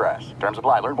American Express. Terms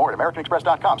apply. Learn more at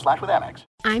americanexpress.com/withAmex.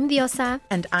 I'm Diosa.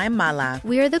 And I'm Mala.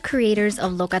 We are the creators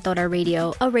of Locatora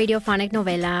Radio, a radiophonic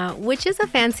novela, which is a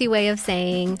fancy way of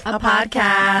saying a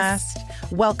podcast.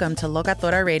 Welcome to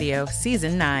Locatora Radio,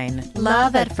 Season 9.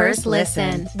 Love at first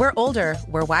listen. We're older,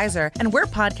 we're wiser, and we're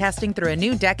podcasting through a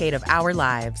new decade of our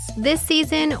lives. This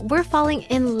season, we're falling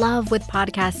in love with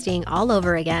podcasting all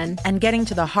over again. And getting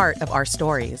to the heart of our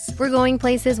stories. We're going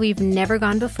places we've never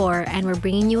gone before, and we're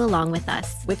bringing you along with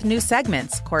us. With new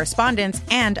segments, correspondence,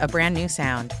 and a brand new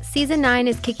sound. Season 9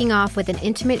 is kicking off with an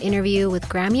intimate interview with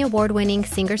Grammy Award-winning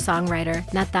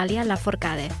singer-songwriter Natalia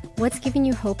Lafourcade. What's giving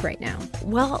you hope right now?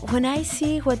 Well, when I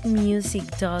see what music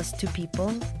does to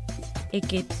people, it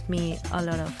gives me a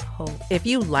lot of hope. If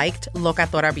you liked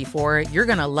Locatora before, you're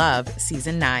going to love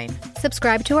Season 9.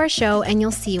 Subscribe to our show and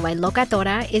you'll see why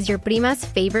Locatora is your prima's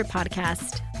favorite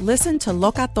podcast. Listen to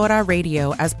Locatora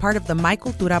Radio as part of the My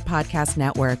Cultura Podcast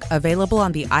Network, available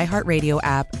on the iHeartRadio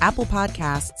app, Apple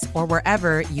Podcasts, or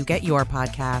wherever you get your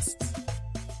podcasts.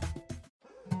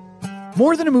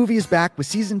 More Than a Movie is back with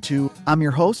Season 2. I'm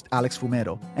your host, Alex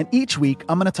Fumero, and each week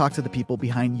I'm going to talk to the people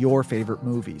behind your favorite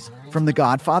movies. From The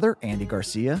Godfather, Andy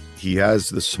Garcia. He has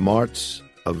the smarts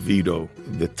of Vito,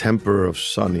 the temper of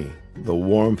Sonny, the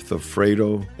warmth of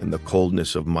Fredo, and the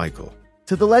coldness of Michael.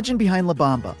 To the legend behind La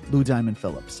Bamba, Lou Diamond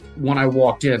Phillips. When I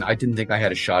walked in, I didn't think I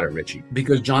had a shot at Richie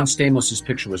because John Stamos'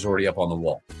 picture was already up on the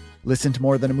wall. Listen to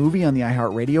More Than a Movie on the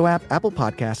iHeartRadio app, Apple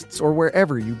Podcasts, or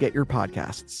wherever you get your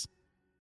podcasts.